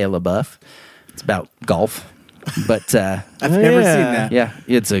Shia LaBeouf. It's about golf. But I've never seen that. yeah,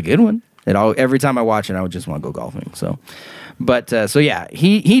 it's a good one. Every time I watch it, I would just want to go golfing. So, but so yeah,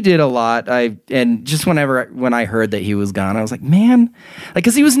 he did a lot. And just when I heard that he was gone, I was like, man, like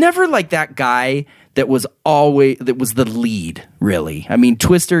because he was never like that guy that was the lead. Really, I mean,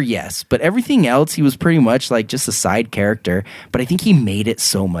 Twister, yes, but everything else, he was pretty much like just a side character. But I think he made it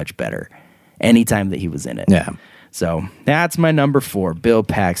so much better anytime that he was in it. Yeah. So that's my number 4, Bill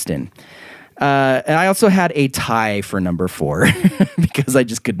Paxton. And I also had a tie for number 4 because I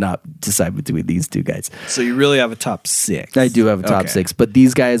just could not decide between these two guys. So you really have a top 6. I do have a top 6, but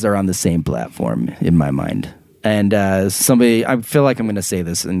these guys are on the same platform in my mind. And I feel like I'm going to say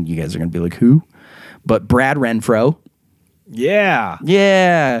this, and you guys are going to be like, who? But Brad Renfro. Yeah.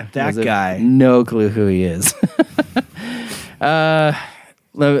 Yeah. That guy. No clue who he is.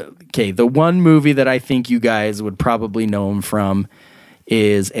 Okay, the one movie that I think you guys would probably know him from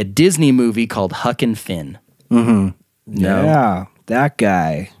is a Disney movie called Huck and Finn. Mm-hmm. No. Yeah, that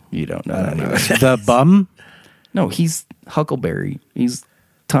guy. You don't know that either. The bum? No, he's Huckleberry. He's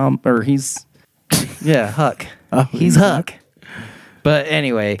Huck. Oh, he's Huck. But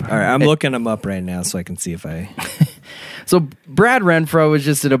anyway. All right, I'm looking him up right now so I can see if I... So Brad Renfro was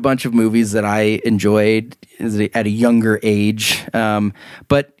just in a bunch of movies that I enjoyed at a younger age.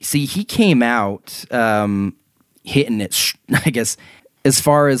 But see, he came out hitting it, I guess, as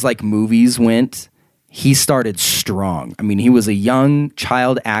far as like movies went, he started strong. I mean, he was a young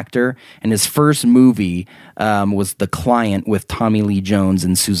child actor, and his first movie was The Client with Tommy Lee Jones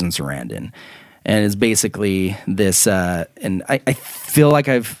and Susan Sarandon. And it's basically this, and I feel like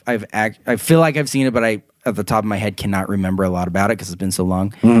I feel like I've seen it, but I, at the top of my head, cannot remember a lot about it because it's been so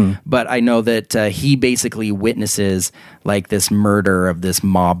long. But I know that he basically witnesses like this murder of this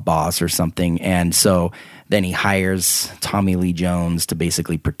mob boss or something, and so then he hires Tommy Lee Jones to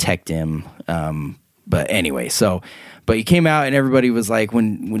basically protect him. But anyway, but he came out and everybody was like,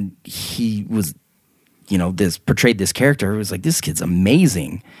 when he was, portrayed this character, it was like, this kid's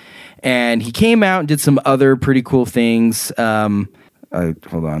amazing. And he came out and did some other pretty cool things. Hold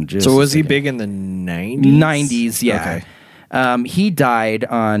on. So was he big in the 90s? 90s, yeah. Okay. He died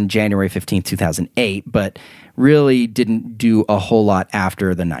on January 15th, 2008, but really didn't do a whole lot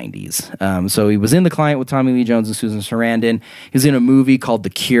after the 90s. So he was in The Client with Tommy Lee Jones and Susan Sarandon. He was in a movie called The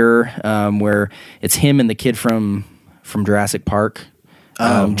Cure, where it's him and the kid from Jurassic Park,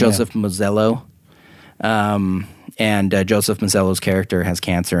 Joseph Mazzello. And Joseph Mazzello's character has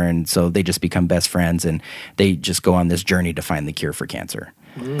cancer, and so they just become best friends, and they just go on this journey to find the cure for cancer.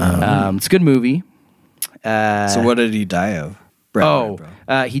 It's a good movie. So what did he die of?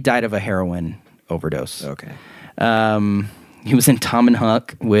 He died of a heroin overdose. Okay. He was in Tom and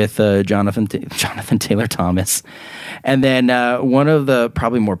Huck with Jonathan Taylor Thomas. And then one of the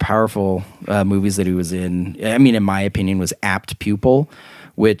probably more powerful movies that he was in, I mean, in my opinion, was Apt Pupil,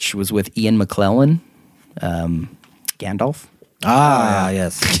 which was with Ian McKellen. Gandalf.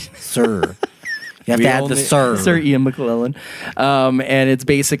 Yes, sir. You have to add the sir. Sir Ian McKellen. And it's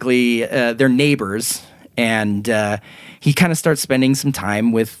basically they're neighbors, and he kind of starts spending some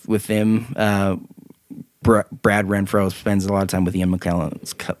time with them. Brad Renfro spends a lot of time with Ian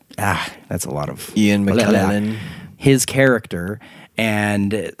McKellen's. That's a lot of Ian McKellen. His character,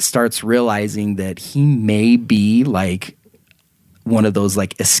 and starts realizing that he may be like one of those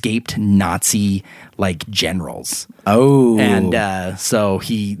like escaped Nazi like generals. Oh. And so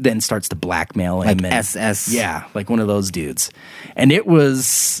he then starts to blackmail him. Like SS. Yeah, like one of those dudes. And it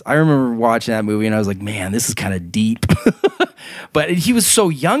was, I remember watching that movie and I was like, man, this is kind of deep. But he was so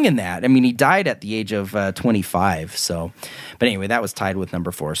young in that. I mean, he died at the age of 25. So, but anyway, that was tied with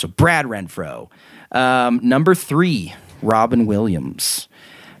number 4. So Brad Renfro. Number 3, Robin Williams.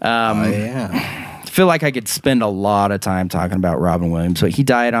 I feel like I could spend a lot of time talking about Robin Williams. So he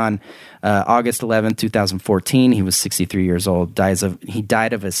died on August 11th, 2014. He was 63 years old. He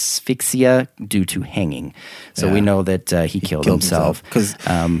died of asphyxia due to hanging. So we know that he killed himself. Because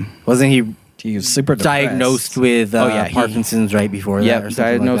wasn't he was super diagnosed with Parkinson's right before that? Yeah,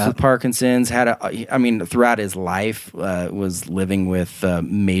 diagnosed with Parkinson's. Throughout his life, was living with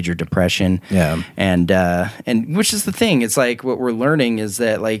major depression. Yeah, and which is the thing. It's like what we're learning is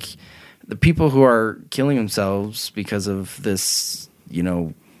that like the people who are killing themselves because of this,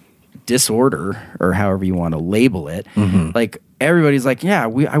 disorder or however you want to label it, like everybody's like, I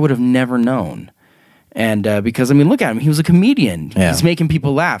would have never known. And because, look at him. He was a comedian. Yeah. He's making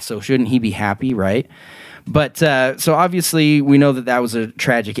people laugh, so shouldn't he be happy, right? But so obviously we know that was a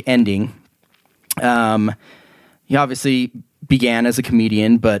tragic ending. He obviously began as a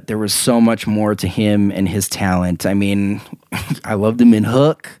comedian, but there was so much more to him and his talent. I mean, I loved him in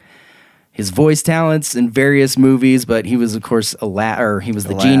Hook. His voice talents in various movies, but he was, of course, he was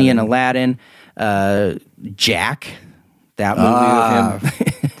the genie in Aladdin. Jack, that movie with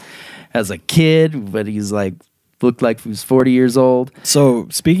him as a kid, but he's like looked like he was 40 years old. So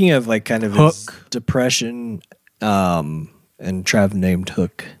speaking of like kind of his depression, and Trav named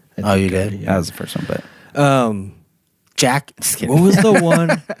Hook. You did? Yeah. That was the first one, but Jack. What was the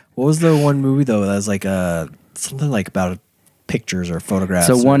one? What was the one movie though? That was like something like about pictures or photographs.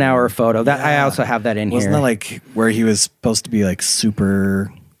 So or- 1 hour photo. That I also have that in Wasn't here. that like where he was supposed to be like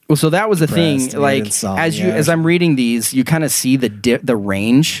super? Well, so that was the thing. depressed and Like insomnia as I'm reading these, you kind of see the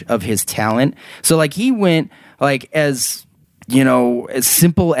range of his talent. So like he went like as as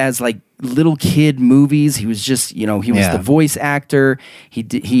simple as like little kid movies. He was just he was the voice actor. He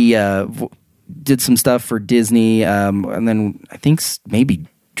did some stuff for Disney, and then I think maybe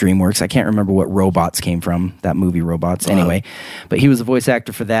DreamWorks. I can't remember what Robots came from, that movie Robots. Anyway, but he was a voice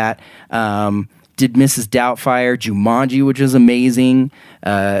actor for that. Did Mrs. Doubtfire, Jumanji, which was amazing.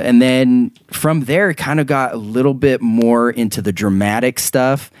 And then from there, kind of got a little bit more into the dramatic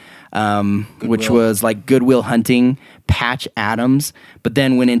stuff, which was like Good Will Hunting, Patch Adams, but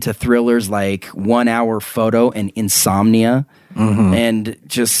then went into thrillers like 1 Hour Photo and Insomnia. And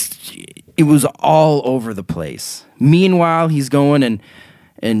just, it was all over the place. Meanwhile, he's going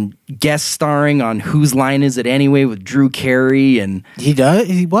and guest starring on Whose Line Is It Anyway with Drew Carey, and He does?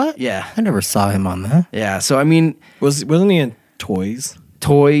 He what? Yeah. I never saw him on that. yeah. So I mean, Wasn't he in Toys?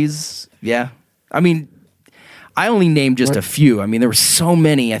 Toys, yeah. I mean, I only named just a few. I mean, there were so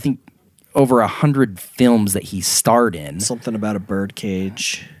many. I think over 100 films that he starred in. Something about a bird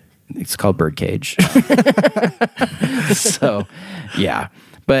cage. It's called Birdcage. So, yeah.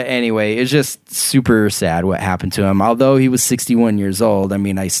 But anyway, it's just super sad what happened to him. Although he was 61 years old, I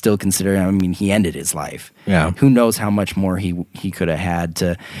mean, I still consider him, he ended his life. Yeah. Who knows how much more he could have had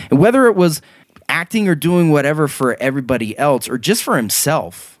to, and whether it was acting or doing whatever for everybody else or just for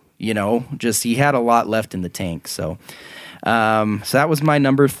himself, just he had a lot left in the tank. So, so that was my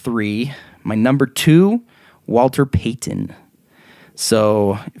number 3. My number 2, Walter Payton.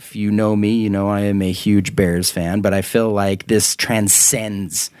 So if you know me, you know I am a huge Bears fan, but I feel like this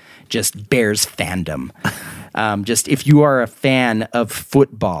transcends just Bears fandom. Just if you are a fan of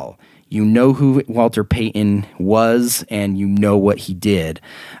football, you know who Walter Payton was and you know what he did.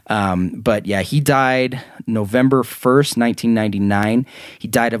 But yeah, he died November 1st, 1999. He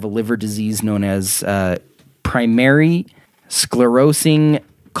died of a liver disease known as primary sclerosing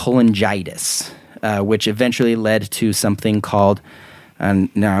cholangitis, which eventually led to something called,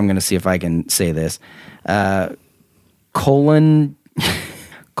 and now I'm going to see if I can say this,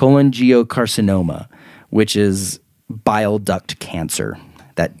 cholangiocarcinoma, which is bile duct cancer.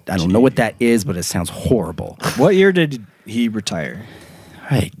 That I don't know what that is, but it sounds horrible. What year did he retire?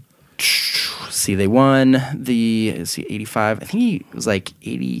 Right. See, they won the 85. I think he was like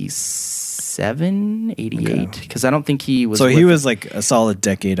 87, 88, because I don't think he was. So he with was like a solid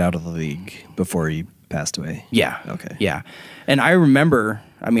decade out of the league before he passed away. Yeah. Okay. Yeah. And I remember,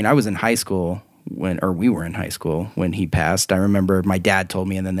 I was in high school we were in high school when he passed. I remember my dad told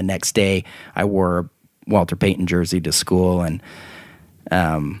me, and then the next day I wore a Walter Payton jersey to school. And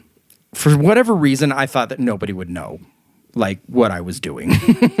for whatever reason, I thought that nobody would know like what I was doing.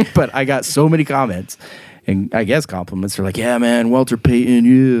 But I got so many comments and I guess compliments. They're like, yeah, man, Walter Payton.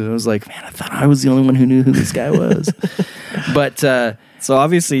 Yeah. I was like, man, I thought I was the only one who knew who this guy was. But, so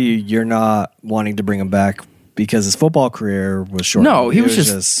obviously you're not wanting to bring him back because his football career was short. No, he It was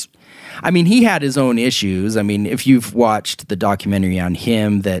just he had his own issues. If you've watched the documentary on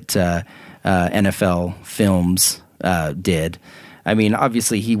him that NFL Films did,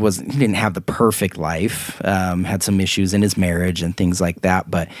 obviously he didn't have the perfect life, had some issues in his marriage and things like that,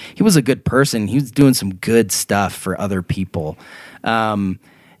 but he was a good person. He was doing some good stuff for other people. And,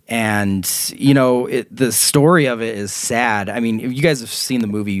 the story of it is sad. If you guys have seen the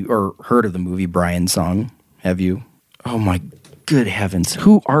movie or heard of the movie Brian's Song, have you? Oh, my good heavens.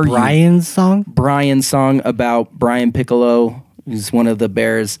 Who are you? Brian's Song? Brian's Song about Brian Piccolo. He's one of the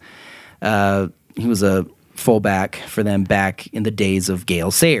Bears. He was a fullback for them back in the days of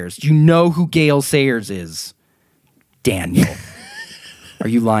Gale Sayers. Do you know who Gale Sayers is? Daniel. Are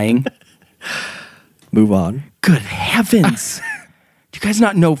you lying? move on. Good heavens. Do you guys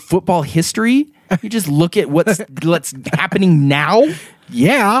not know football history? You just look at what's happening now?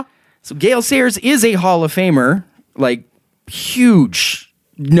 Yeah. So Gale Sayers is a Hall of Famer, like huge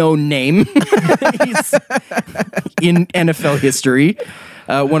known name. He's in NFL history.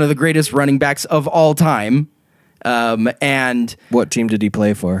 One of the greatest running backs of all time. And What team did he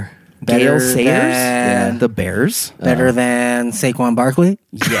play for? Gale Sayers? than- The Bears? Better than Saquon Barkley?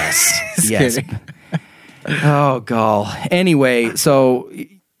 Yes. Yes. Oh, gall. Anyway, so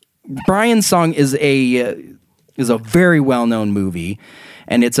Brian's Song is a very well-known movie,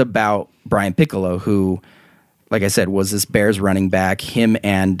 and it's about Brian Piccolo, who, like I said, was this Bears running back. Him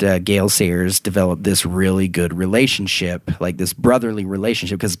and Gale Sayers developed this really good relationship, like this brotherly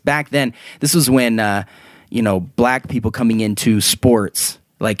relationship, because back then, this was when, black people coming into sports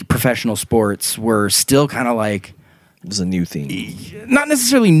like professional sports were still kind of like, It was a new thing. not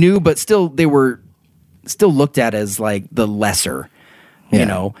necessarily new, but still they were still looked at as like the lesser. You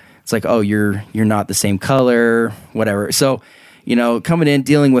know, it's like, oh, you're not the same color, whatever. So, you know, coming in,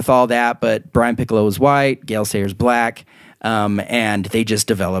 dealing with all that, but Brian Piccolo is white, Gale Sayer's black, and they just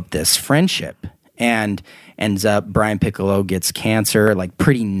developed this friendship. And ends up, Brian Piccolo gets cancer, like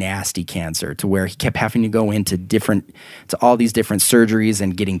pretty nasty cancer, to where he kept having to go into all these different surgeries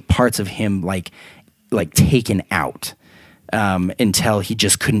and getting parts of him like taken out until he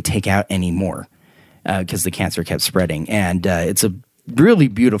just couldn't take out anymore because the cancer kept spreading. And it's a really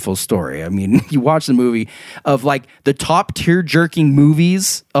beautiful story. I mean, you watch the movie, of like the top tear-jerking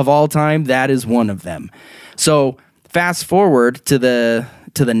movies of all time, that is one of them. So fast forward to the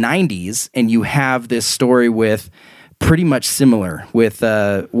 90s, and you have this story with pretty much similar with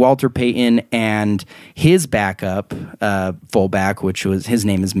Walter Payton and his backup fullback, which was, his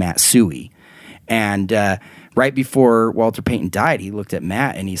name is Matt Suey. And right before Walter Payton died, he looked at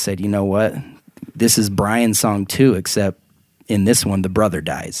Matt and he said, you know what? This is Brian's song too, except in this one, the brother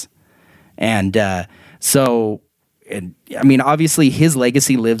dies. And so, I mean, obviously his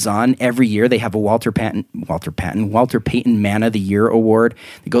legacy lives on. Every year they have a Walter Payton Man of the Year award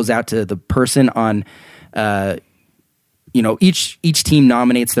that goes out to the person on, you know, each team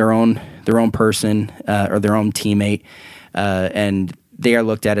nominates their own person or their own teammate, and they are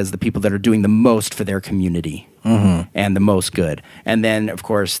looked at as the people that are doing the most for their community and the most good. And then, of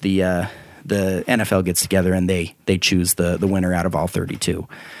course, the NFL gets together and they choose the winner out of all 32.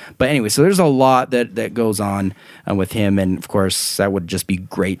 But anyway, so there's a lot that goes on with him. And of course, that would just be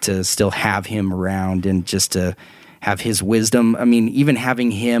great to still have him around and just to have his wisdom. I mean, even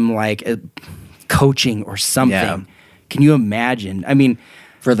having him like coaching or something. Yeah. Can you imagine? I mean,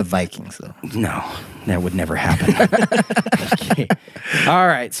 for the Vikings, though. No, that would never happen. Okay. All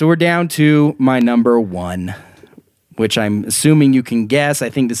right, so we're down to my number one, which I'm assuming you can guess. I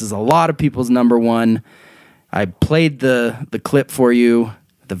think this is a lot of people's number one. I played the clip for you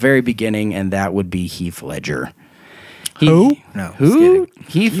at the very beginning, and that would be Heath Ledger. Who? No. Who?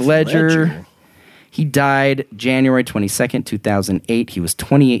 Heath Ledger. He died January 22nd, 2008. He was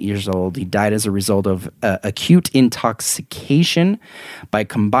 28 years old. He died as a result of acute intoxication by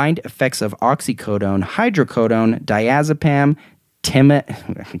combined effects of oxycodone, hydrocodone, diazepam,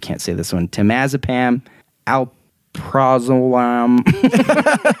 I can't say this one, temazepam, alprazolam,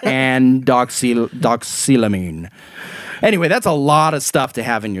 and doxylamine. Anyway, that's a lot of stuff to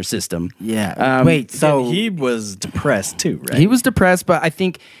have in your system. Yeah. Wait, so he was depressed too, right? He was depressed, but I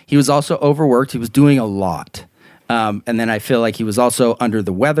think he was also overworked. He was doing a lot. And then I feel like he was also under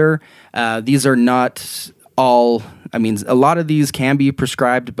the weather. These are not all, I mean, a lot of these can be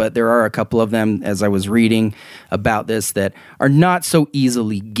prescribed, but there are a couple of them, as I was reading about this, that are not so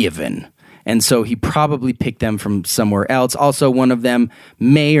easily given. And so he probably picked them from somewhere else. Also, one of them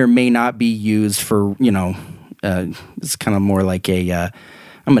may or may not be used for, you know, it's kind of more like a,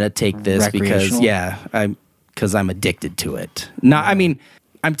 I'm going to take this because I'm addicted to it. Not, I mean,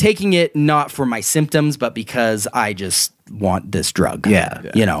 I'm taking it not for my symptoms, but because I just want this drug.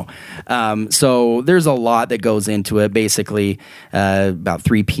 Yeah. You know, so there's a lot that goes into it. Basically, about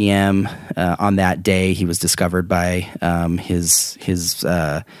 3 p.m. On that day, he was discovered by his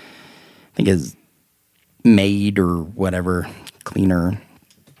I think his maid or whatever, cleaner,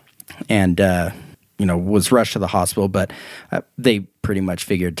 and you know, was rushed to the hospital, but they pretty much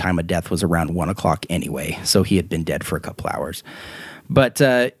figured time of death was around 1 o'clock anyway, so he had been dead for a couple hours. But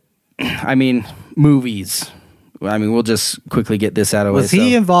I mean, movies. I mean, we'll just quickly get this out of the way. Was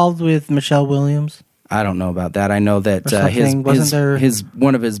he involved with Michelle Williams? I don't know about that. I know that his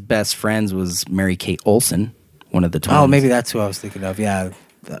one of his best friends was Mary Kate Olsen, one of the twins. Oh, maybe that's who I was thinking of. Yeah,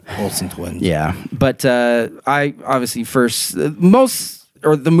 the Olsen twins. Yeah, but I obviously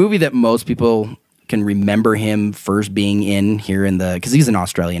the movie that most people can remember him first being in here in the, because he's an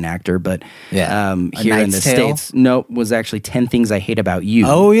Australian actor, but here in the States, was actually 10 Things I Hate About You.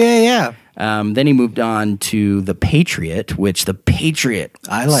 Oh, yeah. Then he moved on to The Patriot, which The Patriot,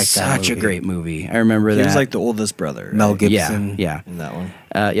 I like such a great movie. I remember that. He was like the oldest brother. Right? Mel Gibson. Yeah. In that one.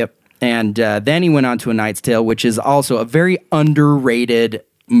 Yep. And then he went on to A Knight's Tale, which is also a very underrated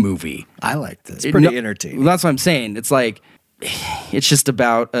movie. I like this. It's pretty entertaining. That's what I'm saying. It's like, it's just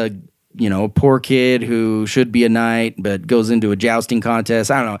about a poor kid who should be a knight but goes into a jousting contest.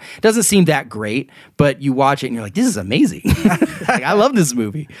 I don't know. It doesn't seem that great, but you watch it and you're like, this is amazing. Like, I love this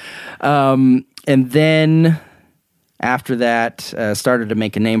movie. And then after that, started to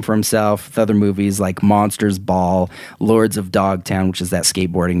make a name for himself with other movies like Monsters Ball, Lords of Dogtown, which is that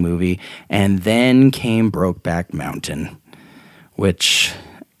skateboarding movie. And then came Brokeback Mountain, which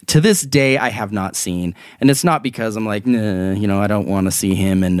to this day, I have not seen. And it's not because I'm like, nah, I don't want to see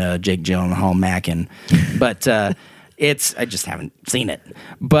him and Jake Gyllenhaal macking. But I just haven't seen it.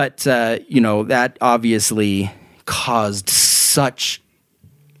 But, that obviously caused such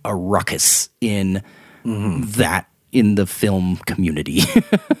a ruckus in in the film community.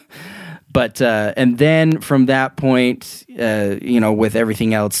 But, and then from that point, with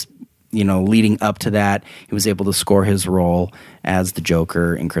everything else, leading up to that, he was able to score his role as the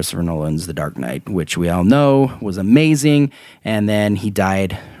Joker in Christopher Nolan's The Dark Knight, which we all know was amazing. And then he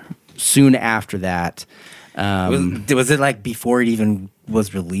died soon after that. Was it like before it even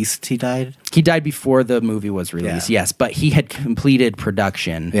was released he died? He died before the movie was released, yes. But he had completed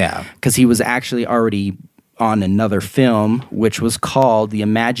production. Yeah. Because he was actually already on another film, which was called The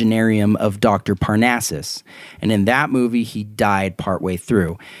Imaginarium of Dr. Parnassus. And in that movie, he died partway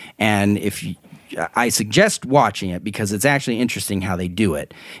through. And I suggest watching it because it's actually interesting how they do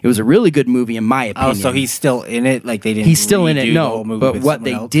it. It was a really good movie in my opinion. Oh, so he's still in it? Like they didn't He's still in it, redo the no. whole movie But with what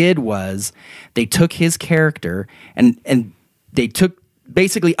someone they else? did was they took his character and they took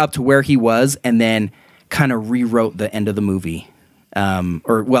basically up to where he was and then kind of rewrote the end of the movie.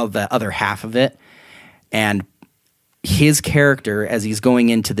 The other half of it. And his character, as he's going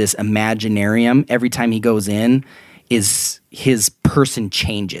into this Imaginarium, every time he goes in, is his person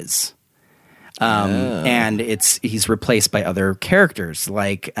changes. And he's replaced by other characters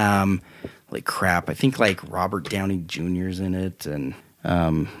like crap. I think like Robert Downey Jr.'s in it. And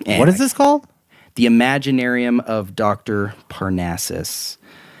what is this called? The Imaginarium of Dr. Parnassus.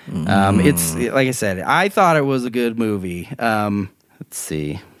 It's like I said, I thought it was a good movie. Let's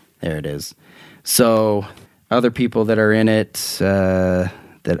see. There it is. So other people that are in it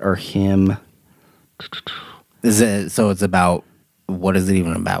that are him. Is it so? It's about what is it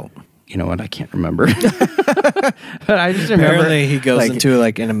even about? You know what? I can't remember. But I just remember Apparently he goes into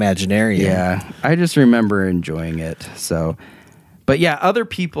like an Imaginarium. Yeah, I just remember enjoying it. So, but yeah, other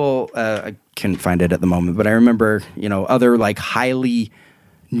people I couldn't find it at the moment, but I remember other like highly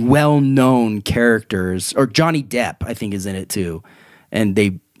well-known characters, or Johnny Depp I think is in it too, and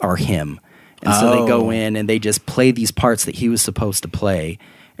they are him. And so they go in and they just play these parts that he was supposed to play,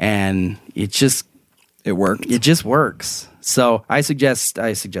 and it worked. It just works. So I suggest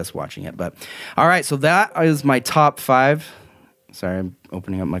watching it. But all right, so that is my top 5. Sorry, I'm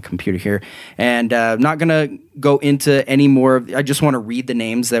opening up my computer here, and I'm not gonna go into any more. I just want to read the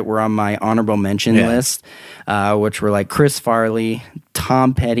names that were on my honorable mention list, which were like Chris Farley,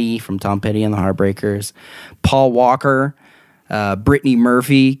 Tom Petty from Tom Petty and the Heartbreakers, Paul Walker, Brittany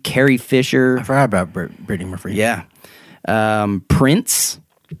Murphy, Carrie Fisher. I forgot about Brittany Murphy. Yeah. Prince,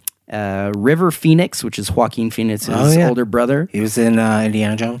 River Phoenix, which is Joaquin Phoenix's older brother. He was in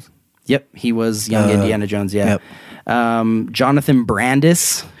Indiana Jones. Yep, he was young Indiana Jones. Yeah. Yep. Jonathan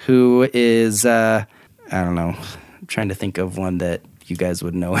Brandis, who is I don't know. I'm trying to think of one that you guys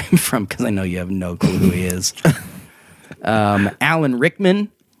would know him from because I know you have no clue who he is. Alan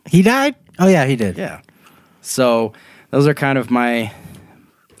Rickman. He died? Oh yeah, he did. Yeah. So those are kind of my.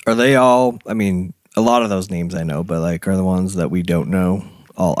 Are they all? I mean, a lot of those names I know, but like, are the ones that we don't know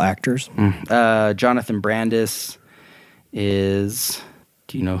all actors? Jonathan Brandis is.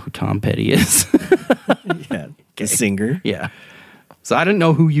 Do you know who Tom Petty is? Yeah, the singer. Yeah. So I didn't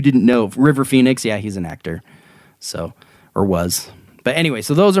know who you didn't know. River Phoenix, yeah, he's an actor. So, or was. But anyway,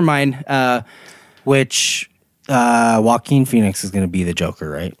 so those are mine. Which Joaquin Phoenix is going to be the Joker,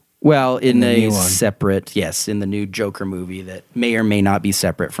 right? Well, in the a new one. separate, yes, in the new Joker movie that may or may not be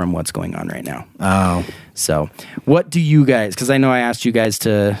separate from what's going on right now. Oh. So, what do you guys, because I know I asked you guys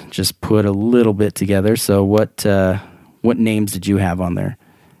to just put a little bit together. So, what names did you have on there?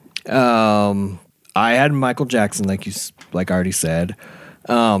 I had Michael Jackson, like I already said.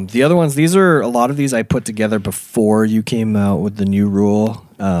 The other ones, a lot of these I put together before you came out with the new rule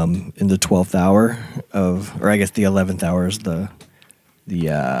in the 12th hour or I guess the 11th hour is the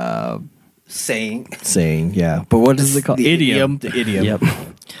saying, yeah. But what is it called? The idiom. The idiom. Yep.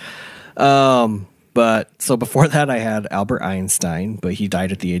 But so before that, I had Albert Einstein, but he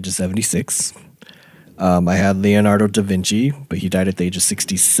died at the age of 76. I had Leonardo da Vinci, but he died at the age of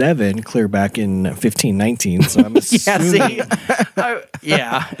 67, clear back in 1519. So I'm assuming,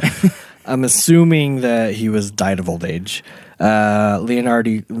 I'm assuming that he died of old age.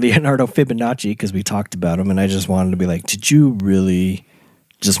 Leonardo Fibonacci, because we talked about him, and I just wanted to be like, did you really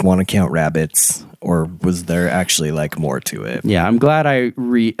just want to count rabbits, or was there actually like more to it? Yeah, I'm glad I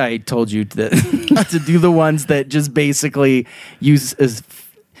told you that to do the ones that just basically use as.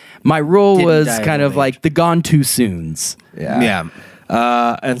 My rule Didn't was die kind of of like the gone too soons. Yeah.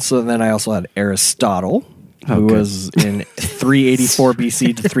 And so then I also had Aristotle. who was in 384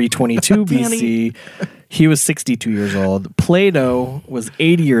 BC to 322 BC. He was 62 years old. Plato was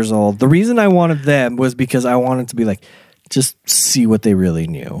 80 years old. The reason I wanted them was because I wanted to be like, just see what they really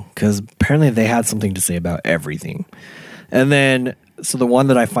knew. Because apparently they had something to say about everything. And then, so the one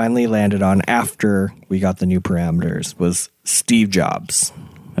that I finally landed on after we got the new parameters was Steve Jobs.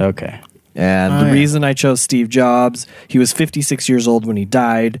 Okay. And the reason I chose Steve Jobs, he was 56 years old when he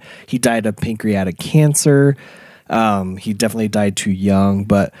died. He died of pancreatic cancer. He definitely died too young,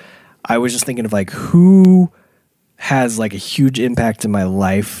 but I was just thinking of like who has like a huge impact in my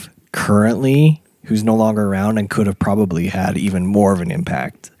life currently, who's no longer around and could have probably had even more of an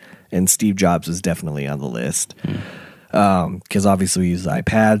impact. And Steve Jobs was definitely on the list. Because obviously we use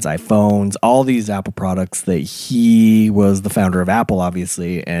iPads, iPhones, all these Apple products that he was the founder of Apple,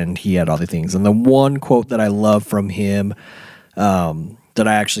 obviously, and he had all the things. And the one quote that I love from him that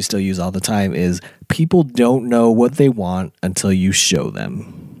I actually still use all the time is, people don't know what they want until you show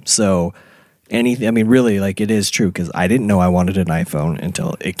them. So anything, I mean, really, like it is true because I didn't know I wanted an iPhone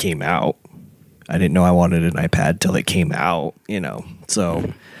until it came out. I didn't know I wanted an iPad till it came out, you know.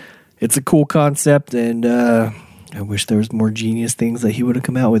 So it's a cool concept, and I wish there was more genius things that he would have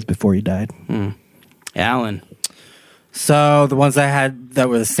come out with before he died. Alan. So the ones I had that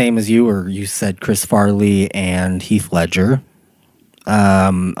were the same as you, or you said Chris Farley and Heath Ledger.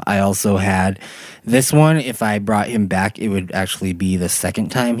 I also had this one. If I brought him back, it would actually be the second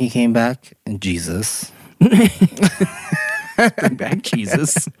time he came back. And Jesus. Bring back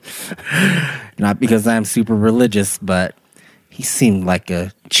Jesus. Not because I'm super religious, but he seemed like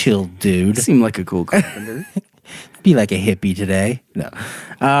a chill dude. Seemed like a cool carpenter. Be like a hippie today. No.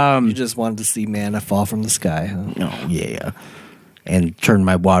 You just wanted to see manna fall from the sky, huh? Oh, yeah. And turn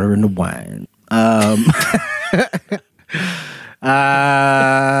my water into wine.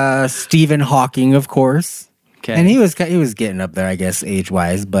 Stephen Hawking, of course. Okay. And he was getting up there, I guess,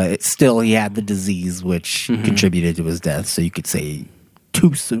 age-wise, but still he had the disease, which contributed to his death, so you could say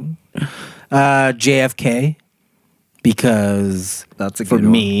too soon. JFK, because that's a for good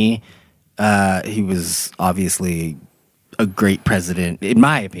one. me, he was obviously a great president, in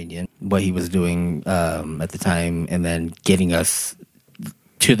my opinion, what he was doing at the time, and then getting us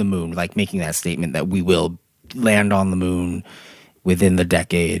to the moon, like making that statement that we will land on the moon within the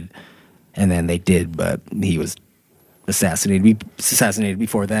decade. And then they did, but he was assassinated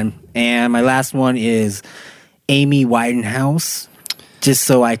before then. And my last one is Amy Winehouse, just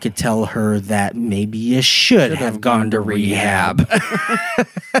so I could tell her that maybe you should have gone to rehab.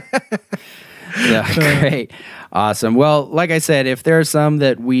 Yeah, great. Awesome. Well, like I said, if there are some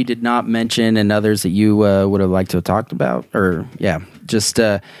that we did not mention and others that you would have liked to have talked about, or just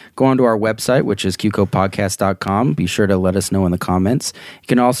go onto our website, which is qcopodcast.com. Be sure to let us know in the comments. You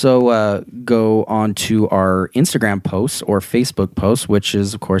can also go onto our Instagram posts or Facebook posts, which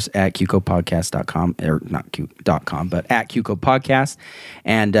is, of course, at qcopodcast.com, or not q.com, but at qcopodcast,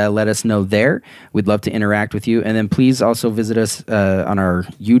 and let us know there. We'd love to interact with you. And then please also visit us on our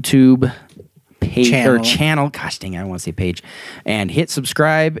YouTube page or channel. Gosh dang, I don't want to say page. And hit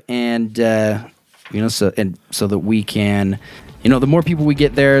subscribe, and so that we can, the more people we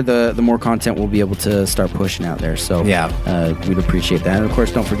get there, the more content we'll be able to start pushing out there. So we'd appreciate that. And of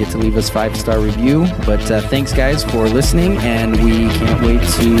course, don't forget to leave us 5-star review. But thanks guys for listening, and we can't wait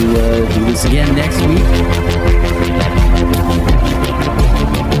to do this again next week.